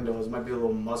down the windows. It might be a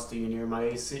little musty in here. My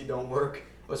AC don't work.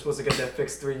 I was supposed to get that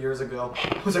fixed 3 years ago.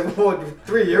 I was like, what?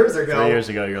 3 years ago? 3 years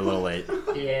ago, you're a little late.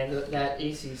 Yeah, that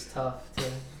AC's tough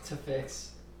to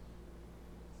fix.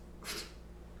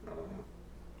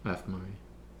 F money.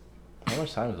 How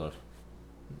much time is left?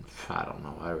 I don't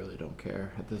know. I really don't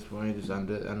care at this point. Just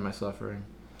end my suffering.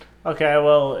 Okay,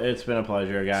 well, it's been a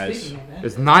pleasure, guys.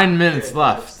 It's 9 minutes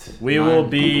left. We will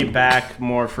be back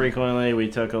more frequently. We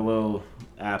took a little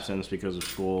absence because of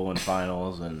school and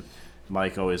finals, and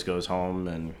Mike always goes home,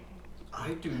 and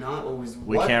I do not always.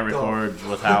 We can't record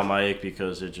without Mike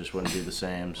because it just wouldn't be the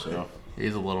same. So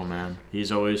he's a little man.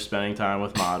 He's always spending time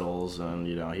with models, and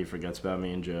he forgets about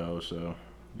me and Joe. So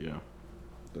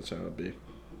that's how it'd be.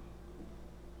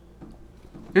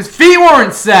 His feet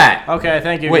weren't set! Okay,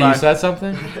 thank you. Wait, goodbye. you said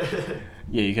something?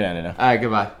 Yeah, you can end it now. Alright,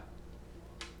 goodbye.